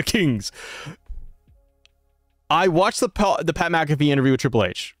pedigree, King of Kings. I watched the Pat McAfee interview with Triple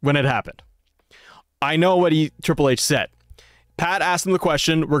H when it happened. I know what Triple H said. Pat asked him the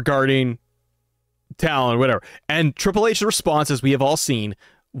question regarding talent, whatever. And Triple H's response, as we have all seen,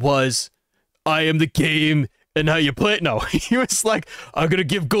 was, I am the game and how you play it. No, he was like, I'm going to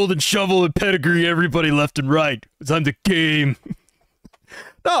give golden shovel and pedigree everybody left and right. I'm the game.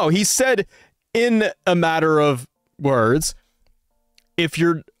 No, he said in a matter of words,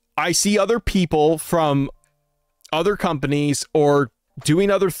 I see other people from other companies or doing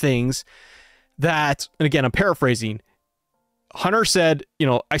other things that, and again, I'm paraphrasing, Hunter said,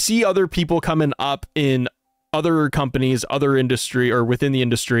 I see other people coming up in other companies, other industry, or within the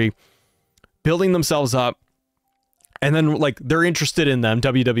industry, building themselves up, and then like they're interested in them,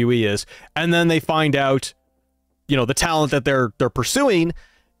 WWE is, and then they find out, the talent that they're pursuing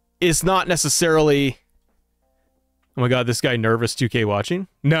is not necessarily, oh my god, this guy nervous 2K watching?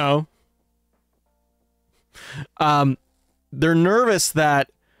 No. They're nervous that,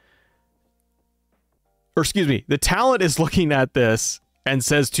 or excuse me, the talent is looking at this and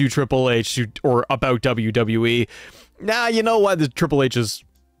says to Triple H or about WWE, nah, you know what, the Triple H's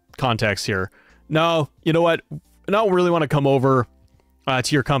context here. No, you know what, I don't really want to come over to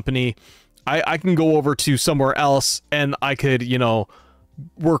your company. I can go over to somewhere else and I could,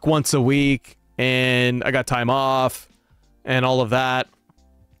 work once a week and I got time off and all of that.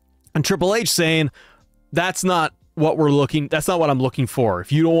 And Triple H saying, that's not what I'm looking for.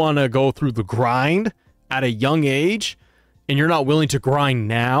 If you don't want to go through the grind at a young age and you're not willing to grind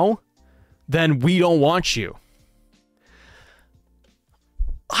now, then we don't want you.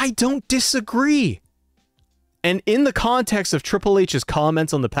 I don't disagree. And in the context of Triple H's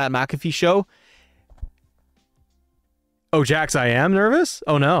comments on the Pat McAfee show, oh, Jax, I am nervous?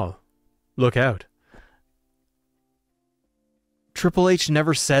 Oh no. Look out. Triple H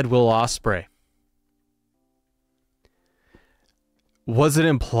never said Will Osprey. Was it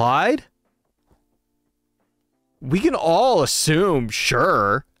implied? We can all assume,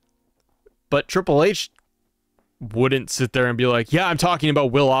 sure. But Triple H wouldn't sit there and be like, yeah, I'm talking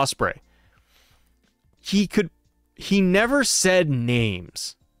about Will Osprey. He never said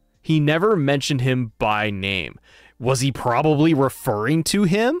names. He never mentioned him by name. Was he probably referring to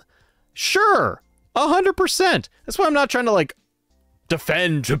him? Sure. 100%. That's why I'm not trying to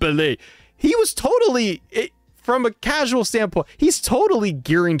defend Triple H. He was totally, from a casual standpoint, he's totally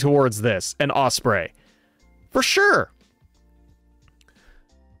gearing towards this and Osprey. For sure.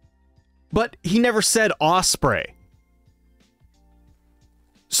 But he never said Osprey.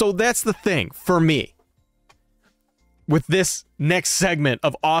 So that's the thing for me with this next segment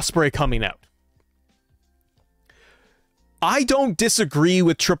of Osprey coming out. I don't disagree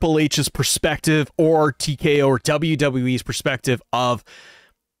with Triple H's perspective or TKO or WWE's perspective of,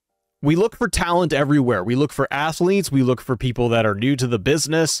 we look for talent everywhere. We look for athletes. We look for people that are new to the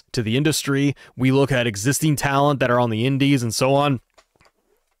business, to the industry. We look at existing talent that are on the indies and so on.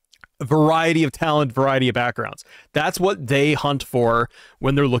 A variety of talent, variety of backgrounds. That's what they hunt for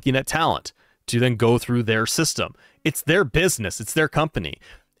when they're looking at talent, to then go through their system. It's their business. It's their company.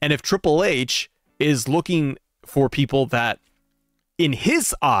 And if Triple H is looking for people that, in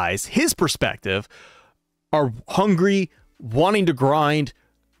his eyes, his perspective, are hungry, wanting to grind,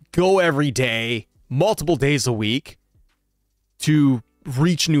 go every day, multiple days a week to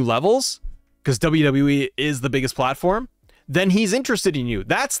reach new levels, because WWE is the biggest platform, then he's interested in you.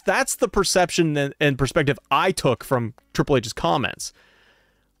 That's the perception and perspective I took from Triple H's comments.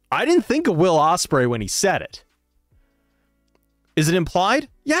 I didn't think of Will Ospreay when he said it. Is it implied?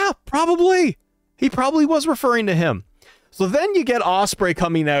 Yeah, probably. He probably was referring to him. So then you get Osprey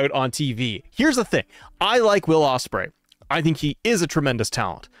coming out on TV. Here's the thing. I like Will Ospreay. I think he is a tremendous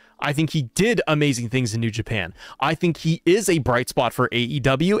talent. I think he did amazing things in New Japan. I think he is a bright spot for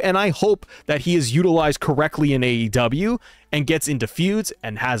AEW, and I hope that he is utilized correctly in AEW and gets into feuds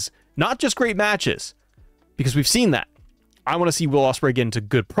and has not just great matches, because we've seen that. I want to see Will Ospreay get into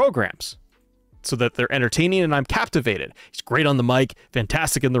good programs so that they're entertaining and I'm captivated. He's great on the mic,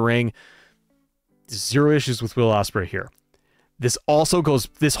 fantastic in the ring. Zero issues with Will Ospreay here. This also goes,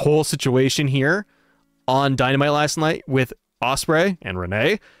 this whole situation here on Dynamite last night with Osprey and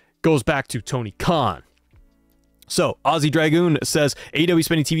Renee goes back to Tony Khan. So, Aussie Dragoon says, AEW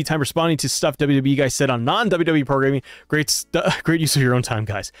spending TV time responding to stuff WWE guys said on non-WWE programming. Great use of your own time,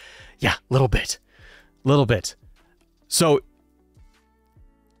 guys. Yeah, little bit. So,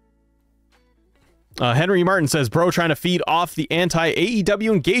 Henry Martin says, bro, trying to feed off the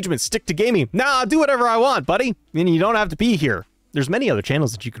anti-AEW engagement. Stick to gaming. Nah, I'll do whatever I want, buddy. I mean, you don't have to be here. There's many other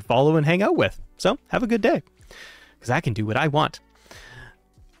channels that you could follow and hang out with. So, have a good day. Because I can do what I want.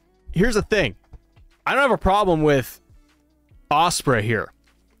 Here's the thing. I don't have a problem with Osprey here.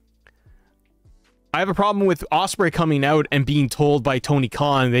 I have a problem with Osprey coming out and being told by Tony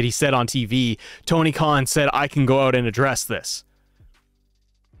Khan that he said on TV, Tony Khan said, I can go out and address this.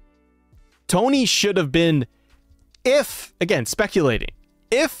 Tony should have been, if, again, speculating,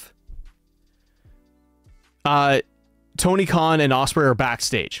 if Tony Khan and Osprey are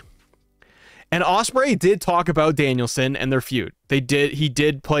backstage. And Osprey did talk about Danielson and their feud. He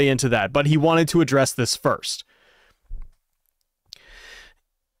did play into that, but he wanted to address this first.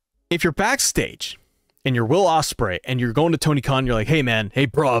 If you're backstage and you're Will Ospreay and you're going to Tony Khan, you're like, hey man, hey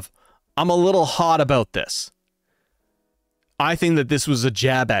bruv, I'm a little hot about this. I think that this was a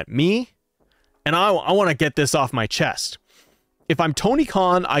jab at me, and I want to get this off my chest. If I'm Tony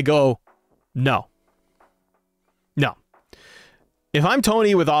Khan, I go, no. If I'm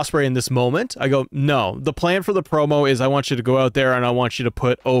Tony with Osprey in this moment, I go, no. The plan for the promo is I want you to go out there and I want you to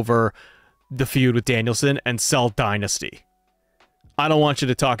put over the feud with Danielson and sell Dynasty. I don't want you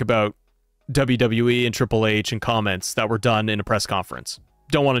to talk about WWE and Triple H and comments that were done in a press conference.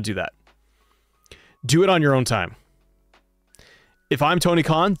 Don't want to do that. Do it on your own time. If I'm Tony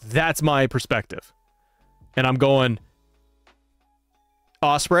Khan, that's my perspective. And I'm going,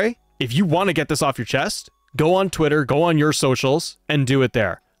 Osprey, if you want to get this off your chest, go on Twitter, go on your socials, and do it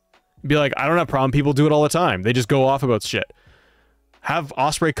there. Be like, I don't have a problem. People do it all the time. They just go off about shit. Have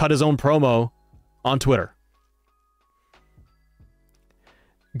Osprey cut his own promo on Twitter.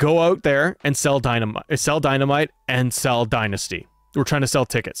 Go out there and sell Dynamite and sell Dynasty. We're trying to sell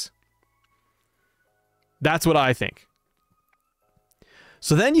tickets. That's what I think.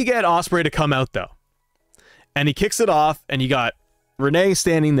 So then you get Osprey to come out, though. And he kicks it off, and you got Renee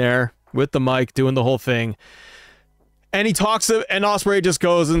standing there with the mic, doing the whole thing. And he talks, and Osprey just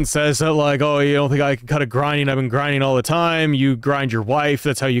goes and says that, like, oh, you don't think I can cut a grinding? I've been grinding all the time. You grind your wife.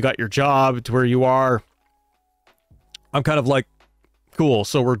 That's how you got your job to where you are. I'm kind of like, cool,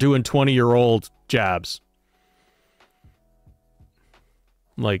 so we're doing 20-year-old jabs.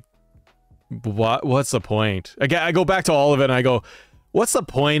 Like, what's the point? Again, I go back to all of it, and I go, what's the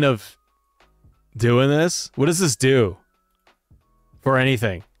point of doing this? What does this do for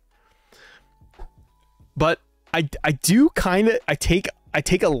anything? But I do kind of, I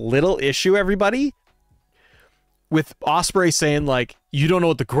take a little issue, everybody, with Osprey saying, like, you don't know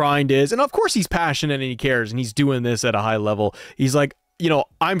what the grind is. And of course he's passionate and he cares and he's doing this at a high level. He's like, you know,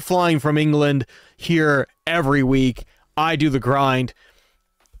 I'm flying from England here every week. I do the grind.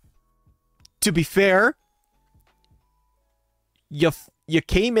 To be fair, you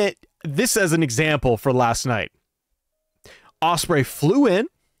came at this as an example for last night. Osprey flew in,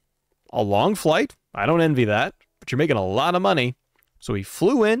 a long flight. I don't envy that, but you're making a lot of money. So he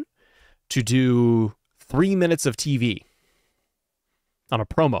flew in to do 3 minutes of TV on a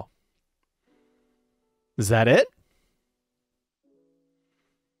promo. Is that it?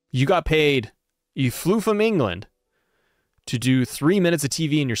 You got paid. You flew from England to do 3 minutes of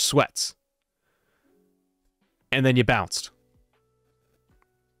TV in your sweats. And then you bounced.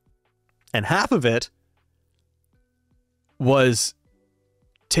 And half of it was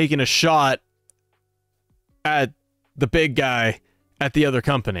taking a shot at the big guy at the other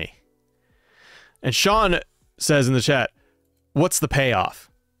company. And Sean says in the chat, what's the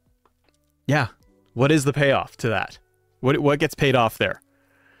payoff? Yeah, what is the payoff to that? What gets paid off there?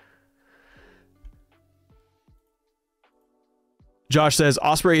 Josh says,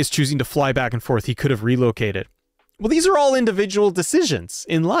 Osprey is choosing to fly back and forth. He could have relocated. Well, these are all individual decisions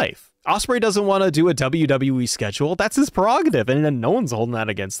in life. Osprey doesn't want to do a WWE schedule. That's his prerogative, and then no one's holding that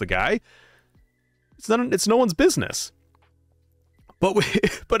against the guy. It's no one's business. But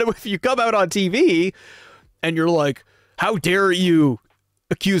if you come out on TV and you're like, how dare you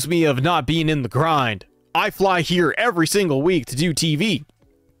accuse me of not being in the grind? I fly here every single week to do TV.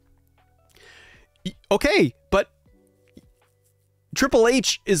 Okay, but Triple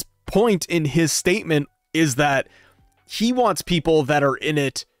H's point in his statement is that he wants people that are in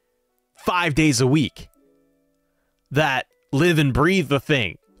it 5 days a week, that live and breathe the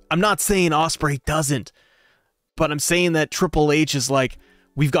thing. I'm not saying Osprey doesn't, but I'm saying that Triple H is like,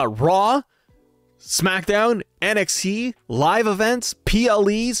 we've got Raw, SmackDown, NXT, live events,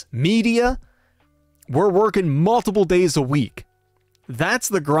 PLEs, media. We're working multiple days a week. That's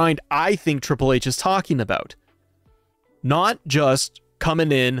the grind I think Triple H is talking about. Not just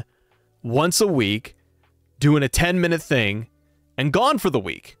coming in once a week, doing a 10-minute thing, and gone for the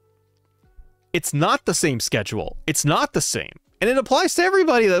week. It's not the same schedule. It's not the same. And it applies to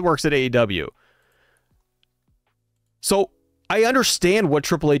everybody that works at AEW. So I understand what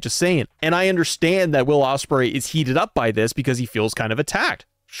Triple H is saying. And I understand that Will Ospreay is heated up by this because he feels kind of attacked.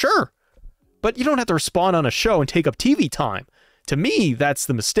 Sure. But you don't have to respond on a show and take up TV time. To me, that's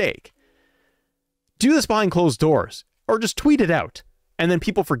the mistake. Do this behind closed doors. Or just tweet it out. And then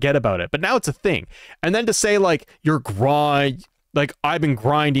people forget about it. But now it's a thing. And then to say, like, like, I've been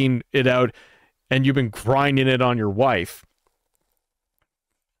grinding it out and you've been grinding it on your wife.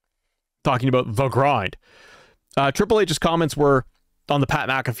 Talking about the grind. Triple H's comments were on the Pat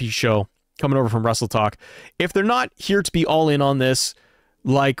McAfee show, coming over from Wrestle Talk. If they're not here to be all in on this,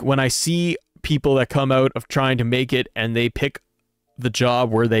 like when I see people that come out of trying to make it and they pick the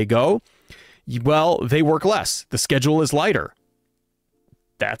job where they go, well, they work less. The schedule is lighter.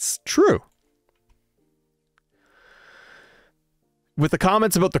 That's true. With the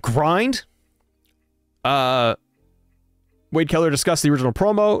comments about the grind, Wade Keller discussed the original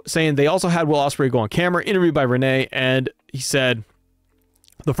promo, saying they also had Will Ospreay go on camera, interviewed by Renee, and he said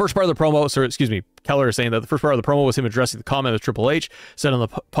the first part of the promo, Keller is saying that the first part of the promo was him addressing the comment of Triple H, said on the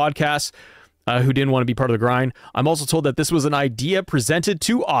podcast, who didn't want to be part of the grind. I'm also told that this was an idea presented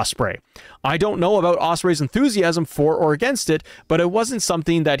to Ospreay. I don't know about Ospreay's enthusiasm for or against it, but it wasn't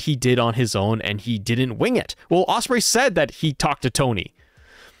something that he did on his own, and he didn't wing it. Well, Ospreay said that he talked to Tony,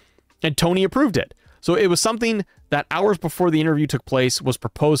 and Tony approved it. So it was something that hours before the interview took place was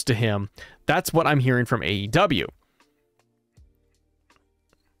proposed to him. That's what I'm hearing from AEW.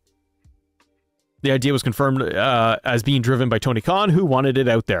 The idea was confirmed as being driven by Tony Khan, who wanted it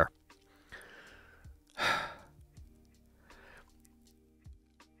out there.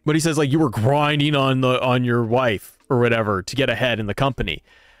 But he says, like, you were grinding on your wife or whatever to get ahead in the company.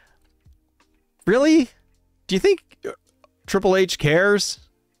 Really? Do you think Triple H cares?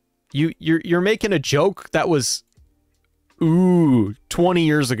 You're making a joke that was 20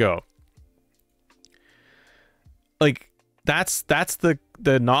 years ago. Like, that's the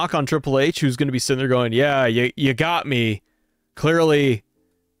knock on Triple H, who's going to be sitting there going, yeah, you got me. Clearly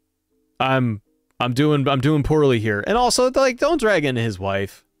I'm doing poorly here. And also, like, don't drag in his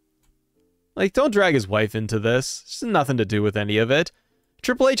wife. Like, don't drag his wife into this. It's nothing to do with any of it.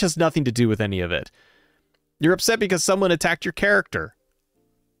 Triple H has nothing to do with any of it. You're upset because someone attacked your character.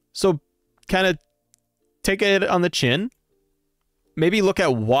 So kind of take it on the chin. Maybe look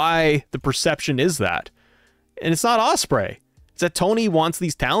at why the perception is that. And it's not Osprey. It's that Tony wants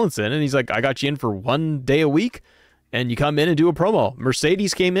these talents in, and he's like, I got you in for 1 day a week, and you come in and do a promo.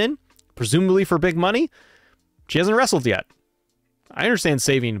 Mercedes came in, presumably for big money. She hasn't wrestled yet. I understand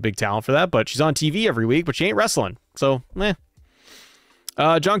saving big talent for that, but she's on TV every week, but she ain't wrestling. So,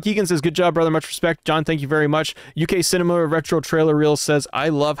 John Keegan says, good job, brother. Much respect. John, thank you very much. UK Cinema Retro Trailer Reel says, I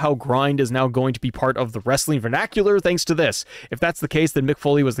love how grind is now going to be part of the wrestling vernacular thanks to this. If that's the case, then Mick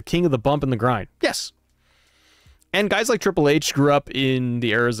Foley was the king of the bump and the grind. Yes. And guys like Triple H grew up in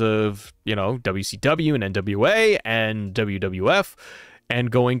the eras of, WCW and NWA and WWF and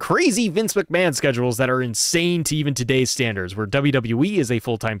going crazy Vince McMahon schedules that are insane to even today's standards, where WWE is a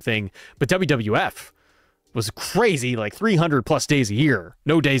full-time thing, but WWF was crazy, like 300 plus days a year,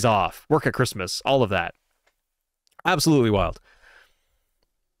 no days off, work at Christmas, all of that. Absolutely wild.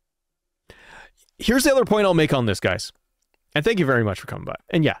 Here's the other point I'll make on this, guys. And thank you very much for coming by.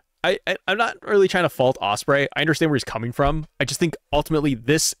 And yeah, I'm not really trying to fault Osprey. I understand where he's coming from. I just think ultimately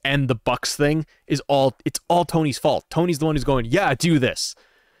this and the Bucks thing is all Tony's fault. Tony's the one who's going, yeah, do this.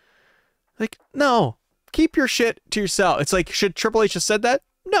 Like, no, keep your shit to yourself. It's like, should Triple H have said that?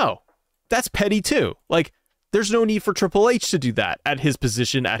 No, that's petty too. Like, There's no need for Triple H to do that at his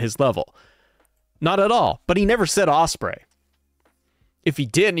position, at his level. Not at all. But he never said Osprey. If he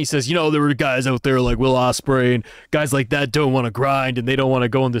did, and he says, you know, there were guys out there like Will Osprey and guys like that don't want to grind and they don't want to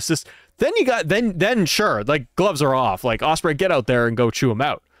go in the system. Then you got, then sure, like gloves are off. Like Osprey, get out there and go chew him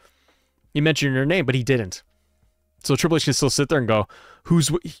out. You mentioned your name, but he didn't. So Triple H can still sit there and go,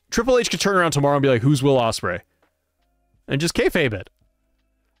 Triple H could turn around tomorrow and be like, who's Will Osprey? And just kayfabe it.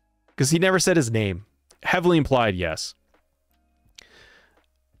 Because he never said his name. Heavily implied, yes.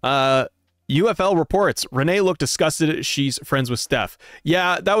 UFL reports, Renee looked disgusted. She's friends with Steph.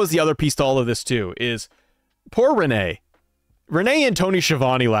 Yeah, that was the other piece to all of this too, is poor Renee. Renee and Tony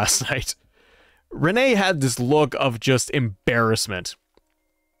Schiavone last night. Renee had this look of just embarrassment.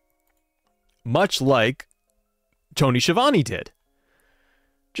 Much like Tony Schiavone did.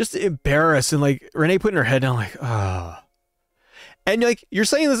 Just embarrassed, and like Renee putting her head down like, ah. And like, you're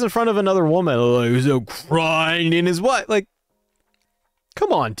saying this in front of another woman, like, who's so crying in his what? Like,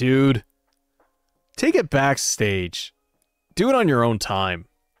 come on, dude. Take it backstage. Do it on your own time.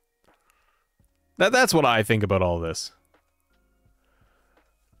 That's what I think about all this.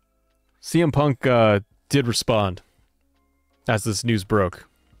 CM Punk did respond as this news broke.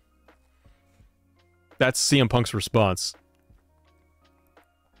 That's CM Punk's response.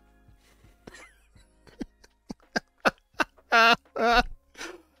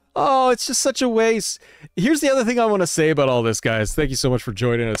 Oh, it's just such a waste. Here's the other thing I want to say about all this, guys. Thank you so much for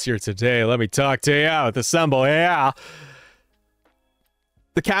joining us here today. Let me talk to you with Assemble. Yeah.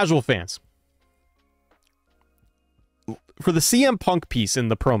 The casual fans. For the CM Punk piece in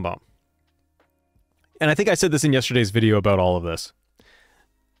the promo, and I think I said this in yesterday's video about all of this.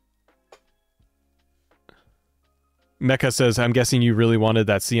 Mecca says, I'm guessing you really wanted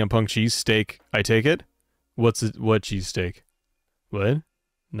that CM Punk cheese steak. I take it? What cheese steak? What?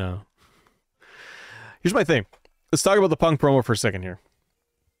 No. Here's my thing. Let's talk about the Punk promo for a second here.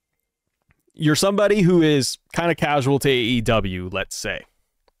 You're somebody who is kind of casual to AEW, let's say.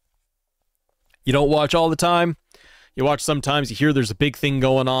 You don't watch all the time. You watch sometimes. You hear there's a big thing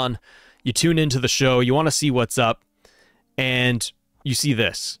going on. You tune into the show. You want to see what's up. And you see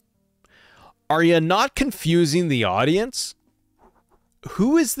this. Are you not confusing the audience?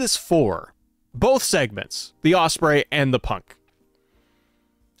 Who is this for? Both segments. The Osprey and the Punk.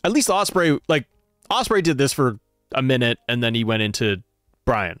 At least Osprey did this for a minute and then he went into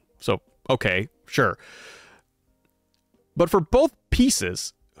Bryan. So, okay, sure. But for both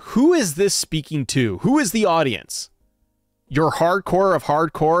pieces, who is this speaking to? Who is the audience? Your hardcore of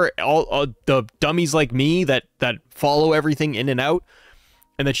hardcore, all the dummies like me that follow everything in and out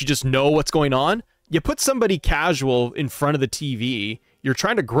and that you just know what's going on? You put somebody casual in front of the TV. You're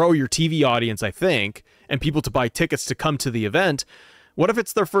trying to grow your TV audience, I think, and people to buy tickets to come to the event. What if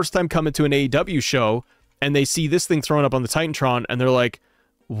it's their first time coming to an AEW show and they see this thing thrown up on the Titantron and they're like,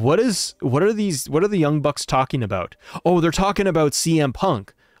 what are the Young Bucks talking about? Oh, they're talking about CM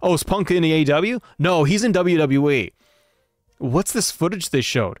Punk. Oh, is Punk in the AEW? No, he's in WWE. What's this footage they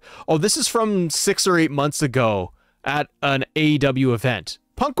showed? Oh, this is from 6 or 8 months ago at an AEW event.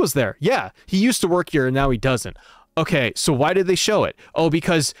 Punk was there. Yeah, he used to work here and now he doesn't. Okay, so why did they show it? Oh,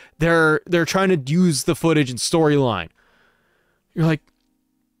 because they're trying to use the footage and storyline. You're like,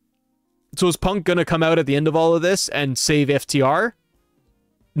 so is Punk gonna come out at the end of all of this and save FTR?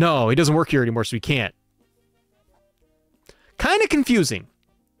 No, he doesn't work here anymore, so he can't. Kind of confusing.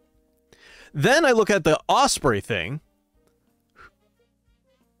 Then I look at the Osprey thing,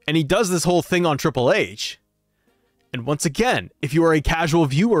 and he does this whole thing on Triple H. And once again, if you are a casual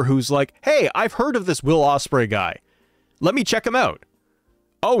viewer who's like, hey, I've heard of this Will Osprey guy. Let me check him out.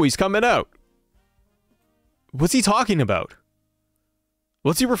 Oh, he's coming out. What's he talking about?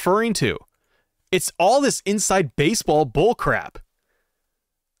 What's he referring to? It's all this inside baseball bullcrap.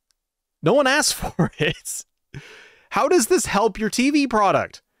 No one asked for it. How does this help your TV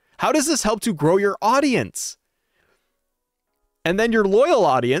product? How does this help to grow your audience? And then your loyal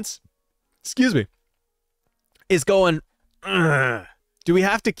audience, excuse me, is going, ugh. Do we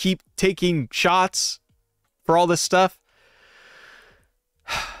have to keep taking shots for all this stuff?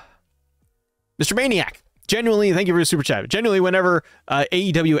 Mr. Maniac, genuinely, thank you for your super chat. Genuinely, whenever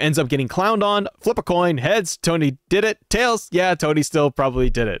AEW ends up getting clowned on, flip a coin. Heads, Tony did it. Tails, yeah, Tony still probably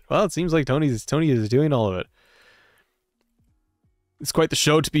did it. Well, it seems like Tony is doing all of it. It's quite the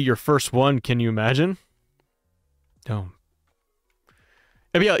show to be your first one. Can you imagine? No.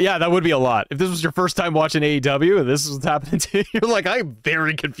 Yeah, that would be a lot. If this was your first time watching AEW and this is what's happening to you, you're like, I'm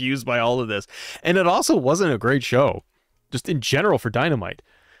very confused by all of this. And it also wasn't a great show, just in general for Dynamite.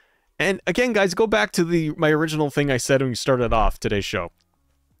 And again, guys, go back to my original thing I said when we started off today's show.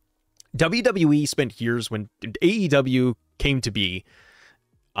 WWE spent years when AEW came to be.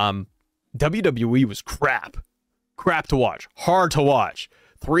 WWE was crap to watch, hard to watch.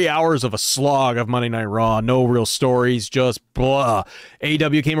 3 hours of a slog of Monday Night Raw, no real stories, just blah.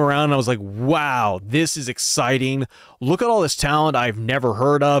 AEW came around and I was like, wow, this is exciting. Look at all this talent I've never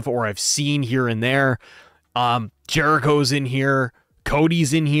heard of or I've seen here and there. Jericho's in here,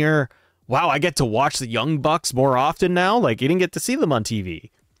 Cody's in here. Wow, I get to watch the Young Bucks more often now. Like, you didn't get to see them on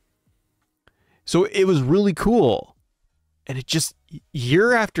TV. So it was really cool. And it just,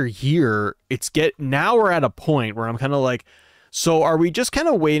 year after year, now we're at a point where I'm kind of like, so are we just kind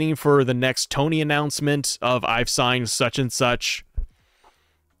of waiting for the next Tony announcement of I've signed such and such?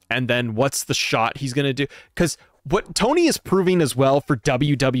 And then what's the shot he's going to do? Because what Tony is proving as well for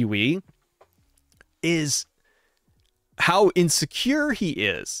WWE is how insecure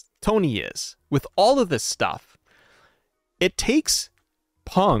Tony is, with all of this stuff. It takes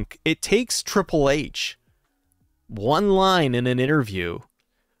Punk, it takes Triple H, one line in an interview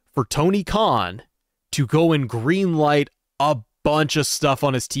for Tony Khan to go and greenlight a bunch of stuff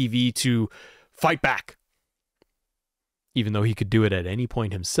on his TV to fight back. Even though he could do it at any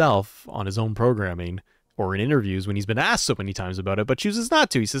point himself on his own programming or in interviews when he's been asked so many times about it, but chooses not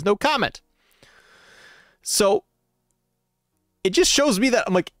to. He says no comment. So it just shows me that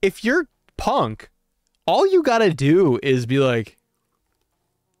I'm like, if you're Punk, all you gotta do is be like,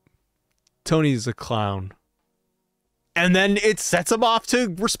 Tony's a clown. And then it sets him off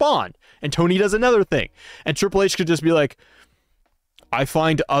to respond. And Tony does another thing. And Triple H could just be like, I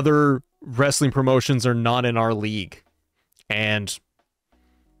find other wrestling promotions are not in our league. And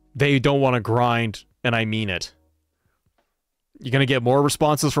they don't want to grind, and I mean it. You're going to get more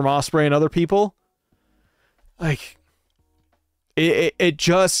responses from Osprey and other people? Like, it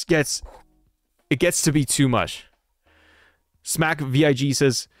just gets to be too much. Smack VIG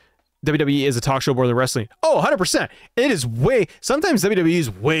says, WWE is a talk show more than wrestling. Oh, 100%. It is sometimes WWE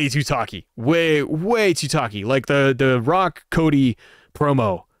is way too talky. Way too talky. Like the Rock Cody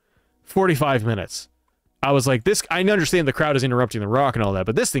promo, 45 minutes. I was like, I understand the crowd is interrupting the Rock and all that,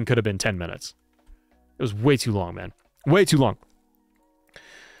 but this thing could have been 10 minutes. It was way too long, man. Way too long.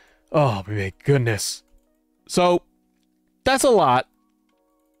 Oh, my goodness. So, that's a lot.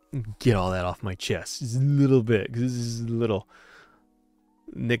 Get all that off my chest. Just a little bit, because this is a little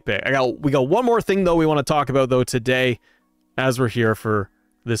Nick Bay. We got one more thing though we want to talk about though today, as we're here for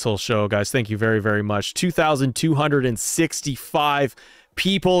this whole show, guys. Thank you very, very much. 2,265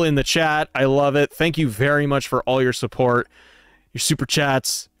 people in the chat. I love it. Thank you very much for all your support, your super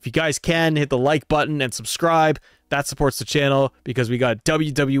chats. If you guys can, hit the like button and subscribe. That supports the channel because we got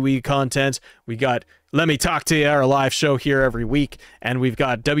WWE content. We got Let Me Talk to You, our live show here every week, and we've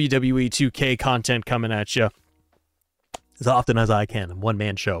got WWE 2K content coming at you as often as I can. I'm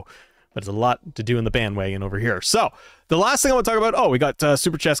one-man show, but there's a lot to do in the bandwagon over here. So, the last thing I want to talk about, we got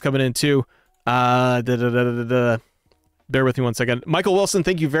Super Chats coming in too. Bear with me one second. Michael Wilson,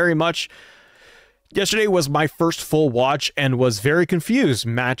 thank you very much. Yesterday was my first full watch and was very confused.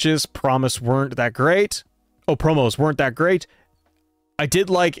 Matches, promos weren't that great. Promos weren't that great. I did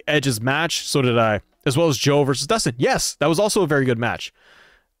like Edge's match, so did I. As well as Joe versus Dustin. Yes, that was also a very good match.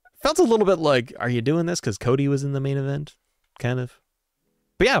 Felt a little bit like, are you doing this because Cody was in the main event? Kind of.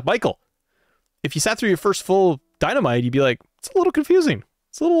 But yeah, Michael, if you sat through your first full Dynamite, you'd be like, it's a little confusing.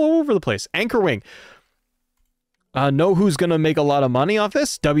 It's a little all over the place. Anchor Wing. Know who's going to make a lot of money off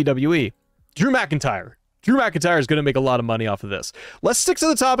this? WWE. Drew McIntyre. Drew McIntyre is going to make a lot of money off of this. Let's stick to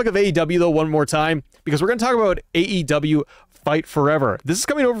the topic of AEW, though, one more time, because we're going to talk about AEW Fight Forever. This is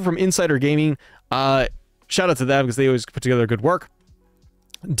coming over from Insider Gaming. Shout out to them, because they always put together good work.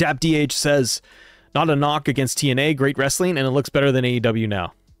 DapDH says, not a knock against TNA, great wrestling, and it looks better than AEW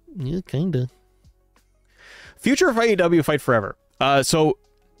now. Yeah, kinda. Future of AEW Fight Forever.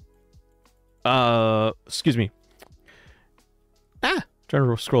 Excuse me. Trying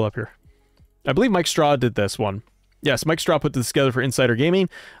to scroll up here. I believe Mike Straw did this one. Yes, Mike Straw put this together for Insider Gaming,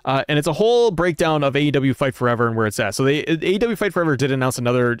 and it's a whole breakdown of AEW Fight Forever and where it's at. So AEW Fight Forever did announce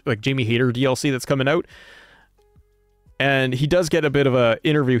another like Jamie Hayter DLC that's coming out, and he does get a bit of a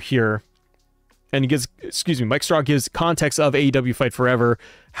interview here, and he gives, Mike Straw gives context of AEW Fight Forever,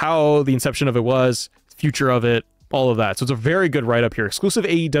 how the inception of it was, future of it, all of that. So it's a very good write-up here. Exclusive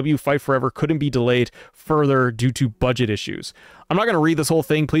AEW Fight Forever couldn't be delayed further due to budget issues. I'm not going to read this whole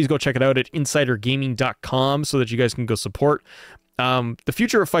thing. Please go check it out at insidergaming.com so that you guys can go support. The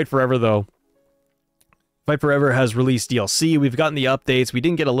future of Fight Forever, though. Fight Forever has released DLC. We've gotten the updates. We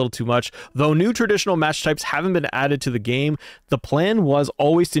didn't get a little too much. Though new traditional match types haven't been added to the game, the plan was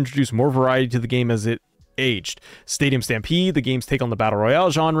always to introduce more variety to the game as it aged. Stadium Stampede, the game's take on the Battle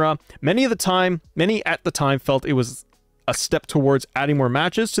Royale genre, many at the time felt it was a step towards adding more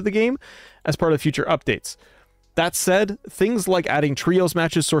matches to the game as part of future updates. That said, things like adding trios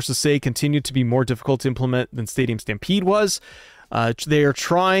matches, sources say, continued to be more difficult to implement than Stadium Stampede was. They are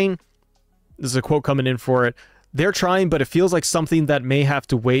trying, this is a quote coming in for it, they're trying, but it feels like something that may have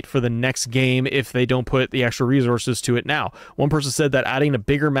to wait for the next game if they don't put the extra resources to it now. One person said that adding the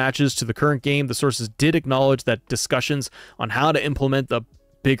bigger matches to the current game, the sources did acknowledge that discussions on how to implement the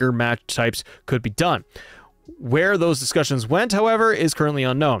bigger match types could be done. Where those discussions went, however, is currently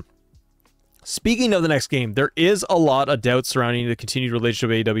unknown. Speaking of the next game, there is a lot of doubt surrounding the continued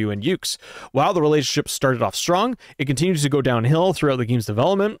relationship of AEW and Yuke's. While the relationship started off strong, it continues to go downhill throughout the game's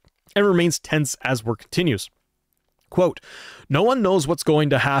development and remains tense as work continues. Quote, "No one knows what's going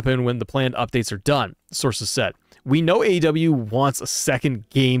to happen when the planned updates are done," sources said. "We know AEW wants a second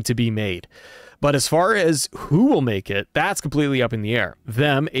game to be made. But as far as who will make it, that's completely up in the air.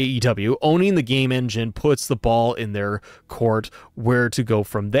 Them, AEW, owning the game engine puts the ball in their court where to go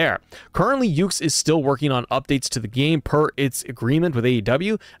from there. Currently, Yuke's is still working on updates to the game per its agreement with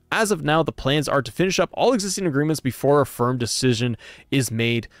AEW. As of now, the plans are to finish up all existing agreements before a firm decision is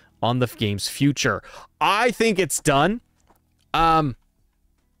made on the game's future." I think it's done.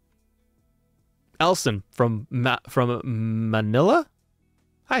 Elson from Manila?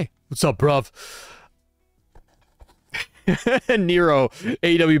 Hi. What's up, bruv? Nero,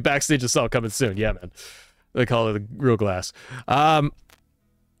 AEW Backstage Assault coming soon. Yeah, man. They call it the real glass.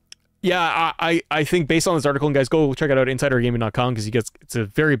 Yeah, I think based on this article, and guys, go check it out, insidergaming.com, because it's a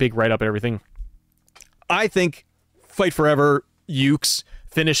very big write-up and everything. I think Fight Forever, Yuke's,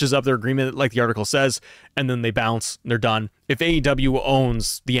 finishes up their agreement like the article says, and then they bounce, and they're done. If AEW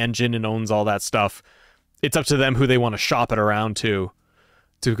owns the engine and owns all that stuff, it's up to them who they want to shop it around to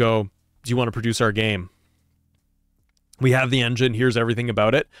go, do you want to produce our game? We have the engine, here's everything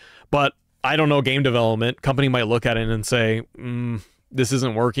about it. But I don't know game development. Company might look at it and say, this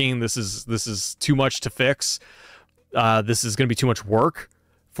isn't working, this is too much to fix. This is going to be too much work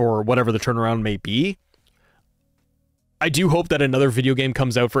for whatever the turnaround may be. I do hope that another video game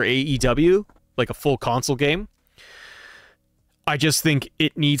comes out for AEW, like a full console game. I just think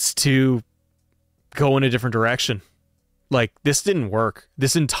it needs to go in a different direction. Like, this didn't work.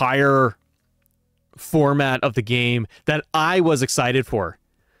 This entire format of the game that I was excited for.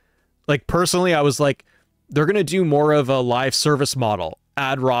 Like, personally, I was like, they're going to do more of a live service model.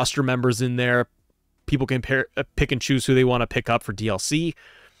 Add roster members in there. People can pick and choose who they want to pick up for DLC.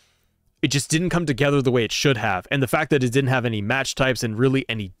 It just didn't come together the way it should have. And the fact that it didn't have any match types and really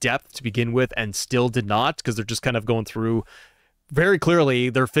any depth to begin with, and still did not, because they're just kind of going through, very clearly,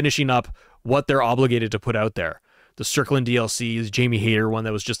 they're finishing up what they're obligated to put out there. The Strickland DLCs, Jamie Hayter one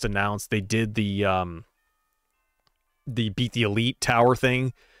that was just announced. They did the Beat the Elite Tower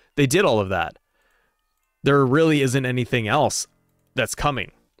thing. They did all of that. There really isn't anything else that's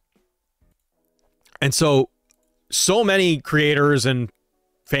coming. And so many creators and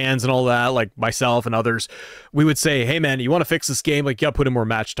fans and all that, like myself and others, we would say, hey man, you want to fix this game? Like, you gotta put in more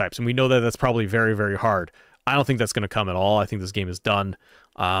match types. And we know that that's probably very, very hard. I don't think that's going to come at all. I think this game is done.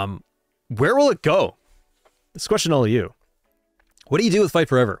 Where will it go? This question to all of you. What do you do with Fight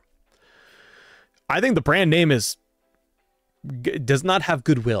Forever? I think the brand name does not have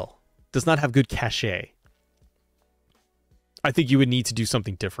goodwill, does not have good cachet. I think you would need to do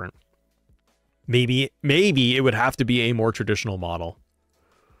something different. Maybe it would have to be a more traditional model.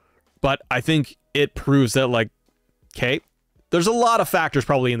 But I think it proves that, like, okay, there's a lot of factors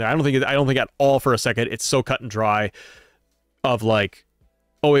probably in there. I don't think at all for a second it's so cut and dry of like,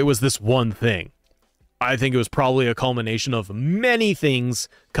 oh, it was this one thing. I think it was probably a culmination of many things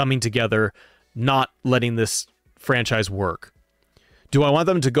coming together, not letting this franchise work. Do I want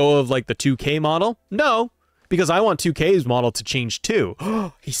them to go of like the 2K model? No, because I want 2K's model to change too.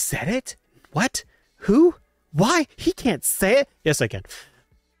 Oh, he said it? What? Who? Why? He can't say it? Yes, I can.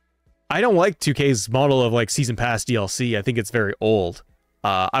 I don't like 2K's model of like season pass DLC. I think it's very old.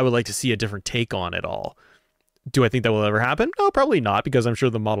 I would like to see a different take on it all. Do I think that will ever happen? No, probably not, because I'm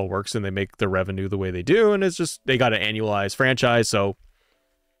sure the model works and they make the revenue the way they do, and it's just, they got an annualized franchise, so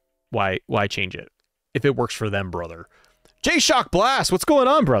why change it? If it works for them, brother. J-Shock Blast, what's going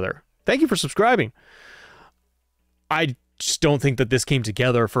on, brother? Thank you for subscribing. I just don't think that this came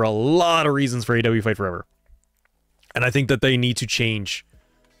together for a lot of reasons for AEW Fight Forever. And I think that they need to change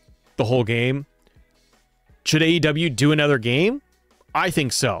the whole game. Should AEW do another game? I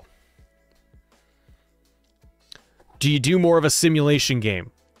think so. Do you do more of a simulation game?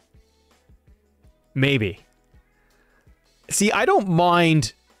 Maybe. See, I don't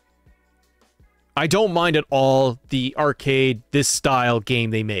mind I don't mind at all the arcade, this style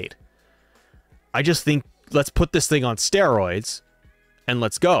game they made. I just think, let's put this thing on steroids and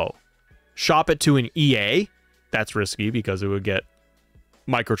let's go. Shop it to an EA. That's risky because it would get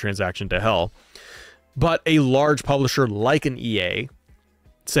microtransaction to hell. But a large publisher like an EA,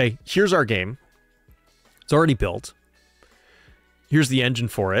 say, here's our game. It's already built. Here's the engine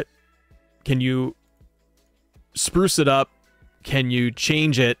for it. Can you spruce it up? Can you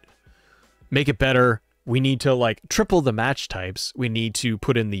change it? Make it better? We need to like triple the match types. We need to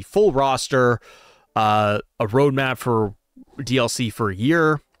put in the full roster, a roadmap for DLC for a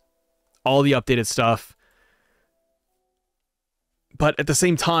year, all the updated stuff. But at the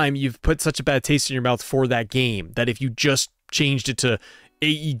same time, you've put such a bad taste in your mouth for that game that if you just changed it to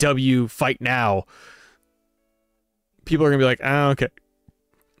AEW Fight Now, people are going to be like, oh, okay.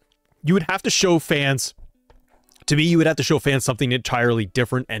 You would have to show fans, to me, you would have to show fans something entirely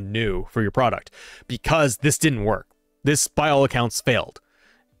different and new for your product because this didn't work. This, by all accounts, failed.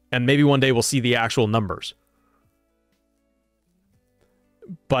 And maybe one day we'll see the actual numbers.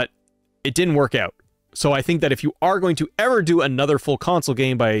 But it didn't work out. So I think that if you are going to ever do another full console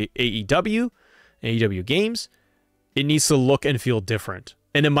game by AEW Games, it needs to look and feel different.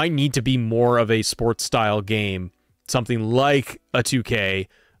 And it might need to be more of a sports style game, something like a 2K,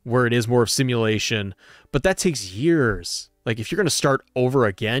 where it is more of simulation. But that takes years. Like if you're going to start over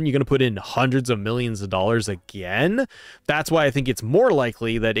again, you're going to put in hundreds of millions of dollars again. That's why I think it's more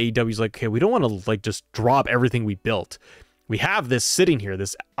likely that AEW's like, okay, we don't want to like just drop everything we built. We have this sitting here,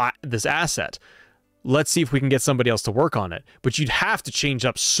 this asset. Let's see if we can get somebody else to work on it. But you'd have to change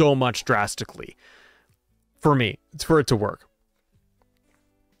up so much drastically. For me, it's for it to work.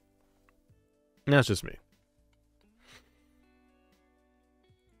 And that's just me.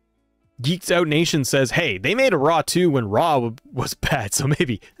 Geeks Out Nation says, hey, they made a Raw 2 when Raw was bad, so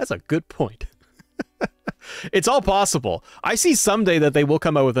maybe that's a good point. It's all possible. I see someday that they will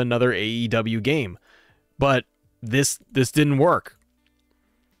come out with another AEW game, but this didn't work.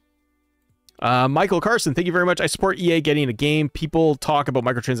 Michael Carson, thank you very much. I support EA getting a game. People talk about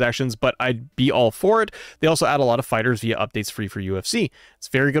microtransactions, but I'd be all for it. They also add a lot of fighters via updates free for UFC. It's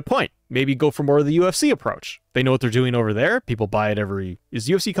a very good point. Maybe go for more of the UFC approach. They know what they're doing over there. People buy it every... Is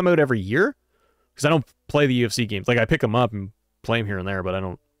UFC come out every year? Because I don't play the UFC games. Like, I pick them up and play them here and there, but I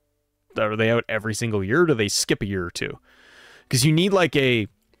don't... Are they out every single year, or do they skip a year or two? Because you need, like, a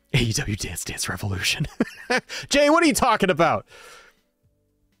AEW Dance Dance Revolution. Jay, what are you talking about?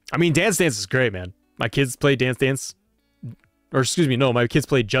 I mean, Dance Dance is great, man. My kids play Dance Dance. Or, excuse me, no, my kids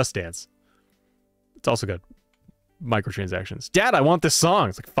play Just Dance. It's also got microtransactions. Dad, I want this song.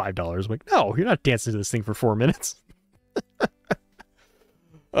 It's like $5. I'm like, no, you're not dancing to this thing for 4 minutes.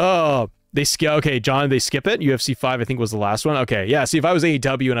 Oh, they skip. Okay, John, they skip it. UFC 5, I think, was the last one. Okay, yeah, see, if I was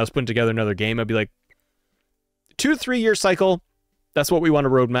AEW and I was putting together another game, I'd be like, 2 to 3 year cycle. That's what we want to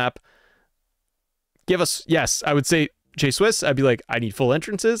roadmap. Give us, yes, I would say, Jay Swiss, I'd be like, I need full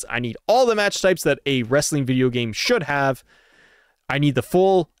entrances. I need all the match types that a wrestling video game should have. I need the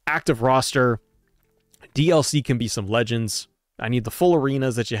full active roster. DLC can be some legends. I need the full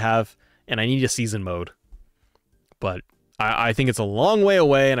arenas that you have. And I need a season mode. But I think it's a long way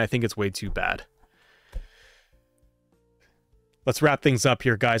away, and I think it's way too bad. Let's wrap things up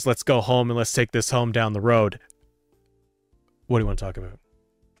here, guys. Let's go home, and let's take this home down the road. What do you want to talk about?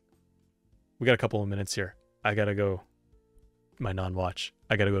 We got a couple of minutes here. I gotta go. My non-watch.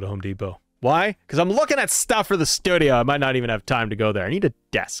 I gotta go to Home Depot. Why? Because I'm looking at stuff for the studio. I might not even have time to go there. I need a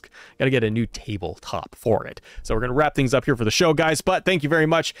desk. Gotta get a new tabletop for it. So we're gonna wrap things up here for the show, guys. But thank you very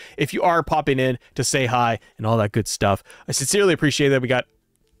much if you are popping in to say hi and all that good stuff. I sincerely appreciate that.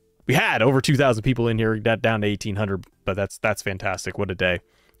 We had over 2,000 people in here. Got down to 1,800, but that's fantastic. What a day.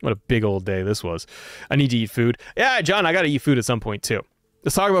 What a big old day this was. I need to eat food. Yeah, John, I gotta eat food at some point too.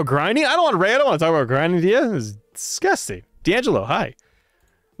 Let's talk about grinding. I don't want to talk about grinding to you. It's disgusting. D'Angelo, hi.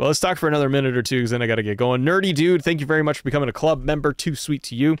 Well, let's talk for another minute or two, because then I got to get going. Nerdy Dude, thank you very much for becoming a club member. Too sweet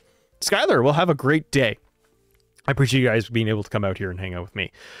to you. Skylar, well, have a great day. I appreciate you guys being able to come out here and hang out with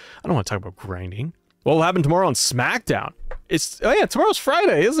me. I don't want to talk about grinding. What will happen tomorrow on SmackDown? Oh yeah, tomorrow's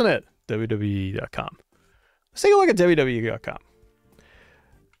Friday, isn't it? WWE.com. Let's take a look at WWE.com.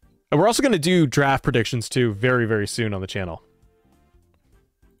 And we're also going to do draft predictions, too, very, very soon on the channel.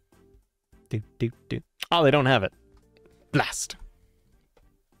 Oh, they don't have it. Blast.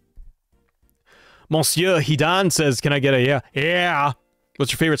 Monsieur Hidan says, can I get a yeah? Yeah.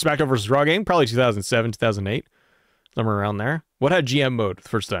 What's your favorite SmackDown versus Raw game? Probably 2007, 2008. Somewhere around there. What had GM mode the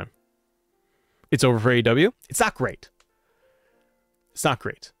first time? It's over for AEW? It's not great. It's not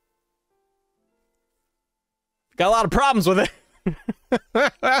great. Got a lot of problems with it.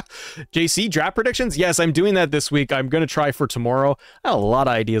 JC, draft predictions? Yes, I'm doing that this week. I'm going to try for tomorrow. I have a lot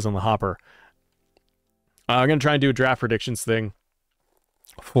of ideas on the hopper. I'm going to try and do a draft predictions thing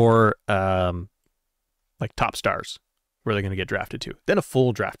for like top stars, where they're going to get drafted to. Then a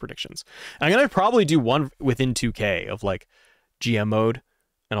full draft predictions. And I'm going to probably do one within 2K of like GM mode,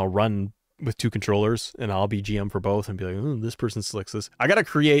 and I'll run with 2 controllers, and I'll be GM for both and be like, ooh, this person selects this. I got to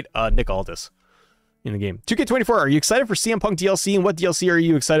create Nick Aldis in the game. 2K24, are you excited for CM Punk DLC, and what DLC are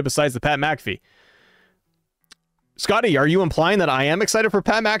you excited besides the Pat McAfee? Scotty, are you implying that I am excited for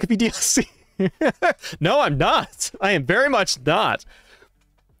Pat McAfee DLC? No, I'm not. I am very much not.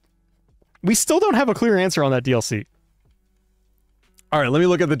 We still don't have a clear answer on that DLC. All right, let me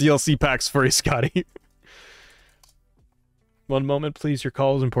look at the DLC packs for you, Scotty. One moment, please. Your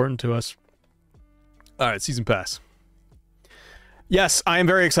call is important to us. All right, Season Pass. Yes, I am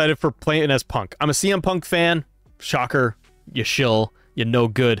very excited for playing as Punk. I'm a CM Punk fan. Shocker. You shill. You no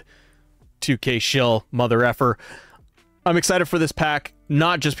good. 2K shill. Mother effer. I'm excited for this pack.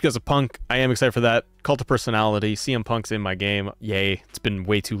 Not just because of Punk. I am excited for that. Cult of Personality. CM Punk's in my game. Yay. It's been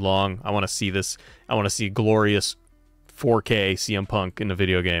way too long. I want to see this. I want to see glorious 4K CM Punk in the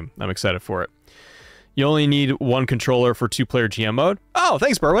video game. I'm excited for it. You only need 1 controller for 2-player GM mode. Oh,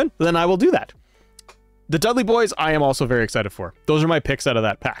 thanks, Berwin. Then I will do that. The Dudley Boys, I am also very excited for. Those are my picks out of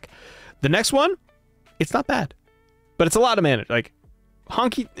that pack. The next one, it's not bad, but it's a lot to manage. Like,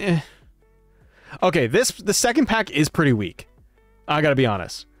 Honky... Okay, the second pack is pretty weak. I gotta be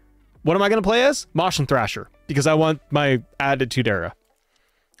honest. What am I gonna play as? Mosh and Thrasher, because I want my Attitude Era.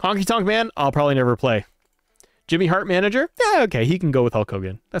 Honky Tonk Man, I'll probably never play. Jimmy Hart Manager? Yeah, okay, he can go with Hulk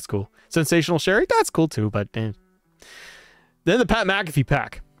Hogan. That's cool. Sensational Sherry? That's cool too, but eh. Then the Pat McAfee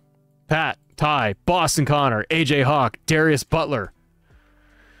pack. Pat, Ty, Boston Connor, AJ Hawk, Darius Butler.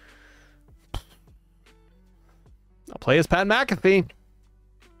 I'll play as Pat McAfee.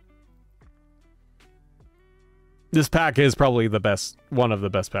 This pack is probably the best, one of the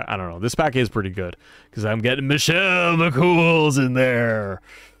best packs. I don't know. This pack is pretty good because I'm getting Michelle McCool's in there.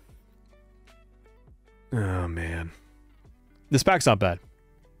 Oh, man. This pack's not bad.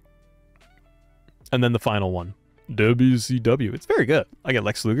 And then the final one. WCW. It's very good. I get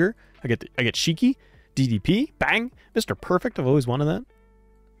Lex Luger. I get Shiki, DDP, Bang, Mr. Perfect. I've always wanted that.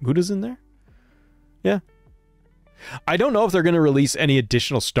 Buddha's in there. Yeah. I don't know if they're going to release any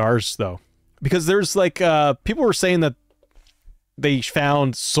additional stars, though. Because there's like, people were saying that they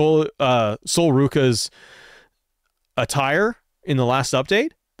found Sol Ruka's attire in the last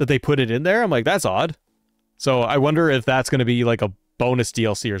update, that they put it in there. I'm like, that's odd. So I wonder if that's going to be like a bonus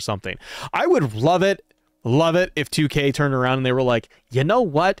DLC or something. I would love it if 2K turned around and they were like, you know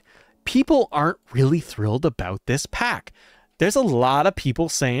what? People aren't really thrilled about this pack. There's a lot of people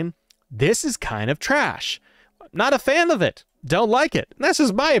saying this is kind of trash. Not a fan of it. Don't like it. And that's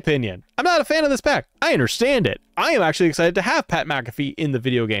just my opinion. I'm not a fan of this pack. I understand it. I am actually excited to have Pat McAfee in the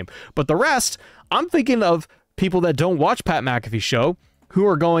video game. But the rest, I'm thinking of people that don't watch Pat McAfee show who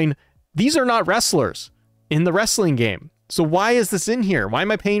are going, these are not wrestlers in the wrestling game. So why is this in here? Why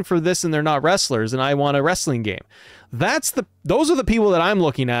am I paying for this and they're not wrestlers and I want a wrestling game? Those are the people that I'm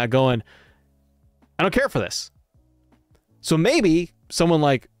looking at going, I don't care for this. So maybe someone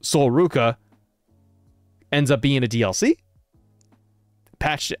like Sol Ruka ends up being a DLC.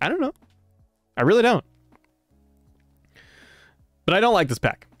 Patched it. I don't know. I really don't. But I don't like this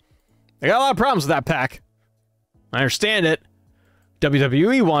pack. I got a lot of problems with that pack. I understand it.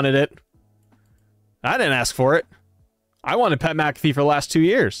 WWE wanted it. I didn't ask for it. I wanted Pat McAfee for the last 2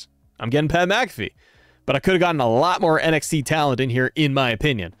 years. I'm getting Pat McAfee. But I could have gotten a lot more NXT talent in here, in my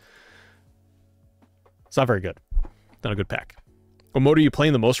opinion. It's not very good. Not a good pack. What mode are you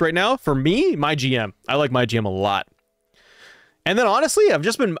playing the most right now? For me, my GM. I like my GM a lot. And then honestly, I've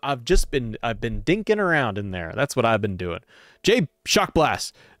been dinking around in there. That's what I've been doing. Jay, Shock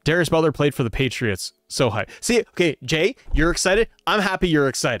Blast. Darius Butler played for the Patriots. So high. See, okay, Jay, you're excited. I'm happy you're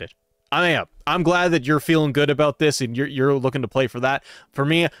excited. I am. I'm glad that you're feeling good about this and you're looking to play for that. For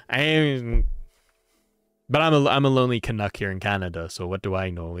me, I'm a lonely Canuck here in Canada. So what do I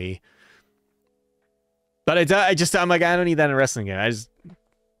know? But I'm like, I don't need that in a wrestling game.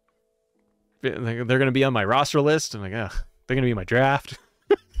 They're gonna be on my roster list. I'm like, ugh. They're going to be in my draft.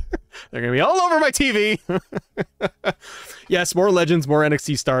 They're going to be all over my TV. Yes, more legends, more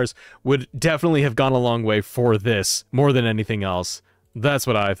NXT stars would definitely have gone a long way for this, more than anything else. That's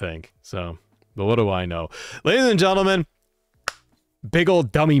what I think. So, but what do I know? Ladies and gentlemen, big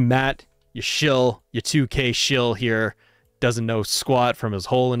old dummy Matt, you shill, you 2K shill here. doesn't know squat from his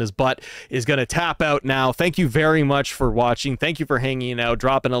hole in his butt is going to tap out now. Thank you very much for watching. Thank you for hanging out,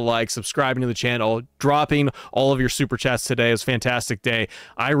 dropping a like, subscribing to the channel, dropping all of your super chats today. It was a fantastic day.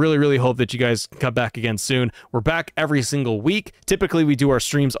 I really, really hope that you guys come back again soon. We're back every single week. Typically, we do our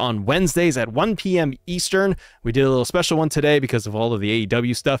streams on Wednesdays at 1 p.m. Eastern. We did a little special one today because of all of the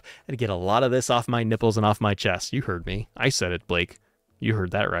AEW stuff. I had to get a lot of this off my nipples and off my chest. You heard me. I said it, Blake. You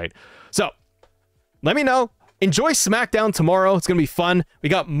heard that right. So, let me know. Enjoy SmackDown tomorrow. It's going to be fun. We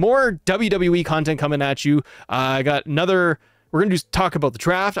got more WWE content coming at you. I got another... We're going to talk about the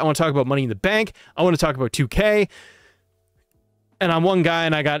draft. I want to talk about Money in the Bank. I want to talk about 2K. And I'm one guy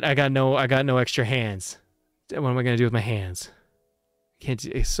and I got no extra hands. What am I going to do with my hands? Can't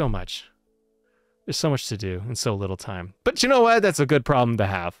do... It's so much. There's so much to do in so little time. But you know what? That's a good problem to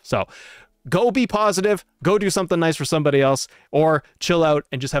have. So, go be positive, go do something nice for somebody else, or chill out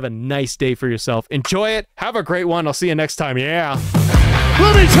and just have a nice day for yourself. Enjoy it. Have a great one. I'll see you next time. Yeah.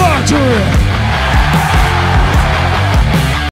 Let me talk to him.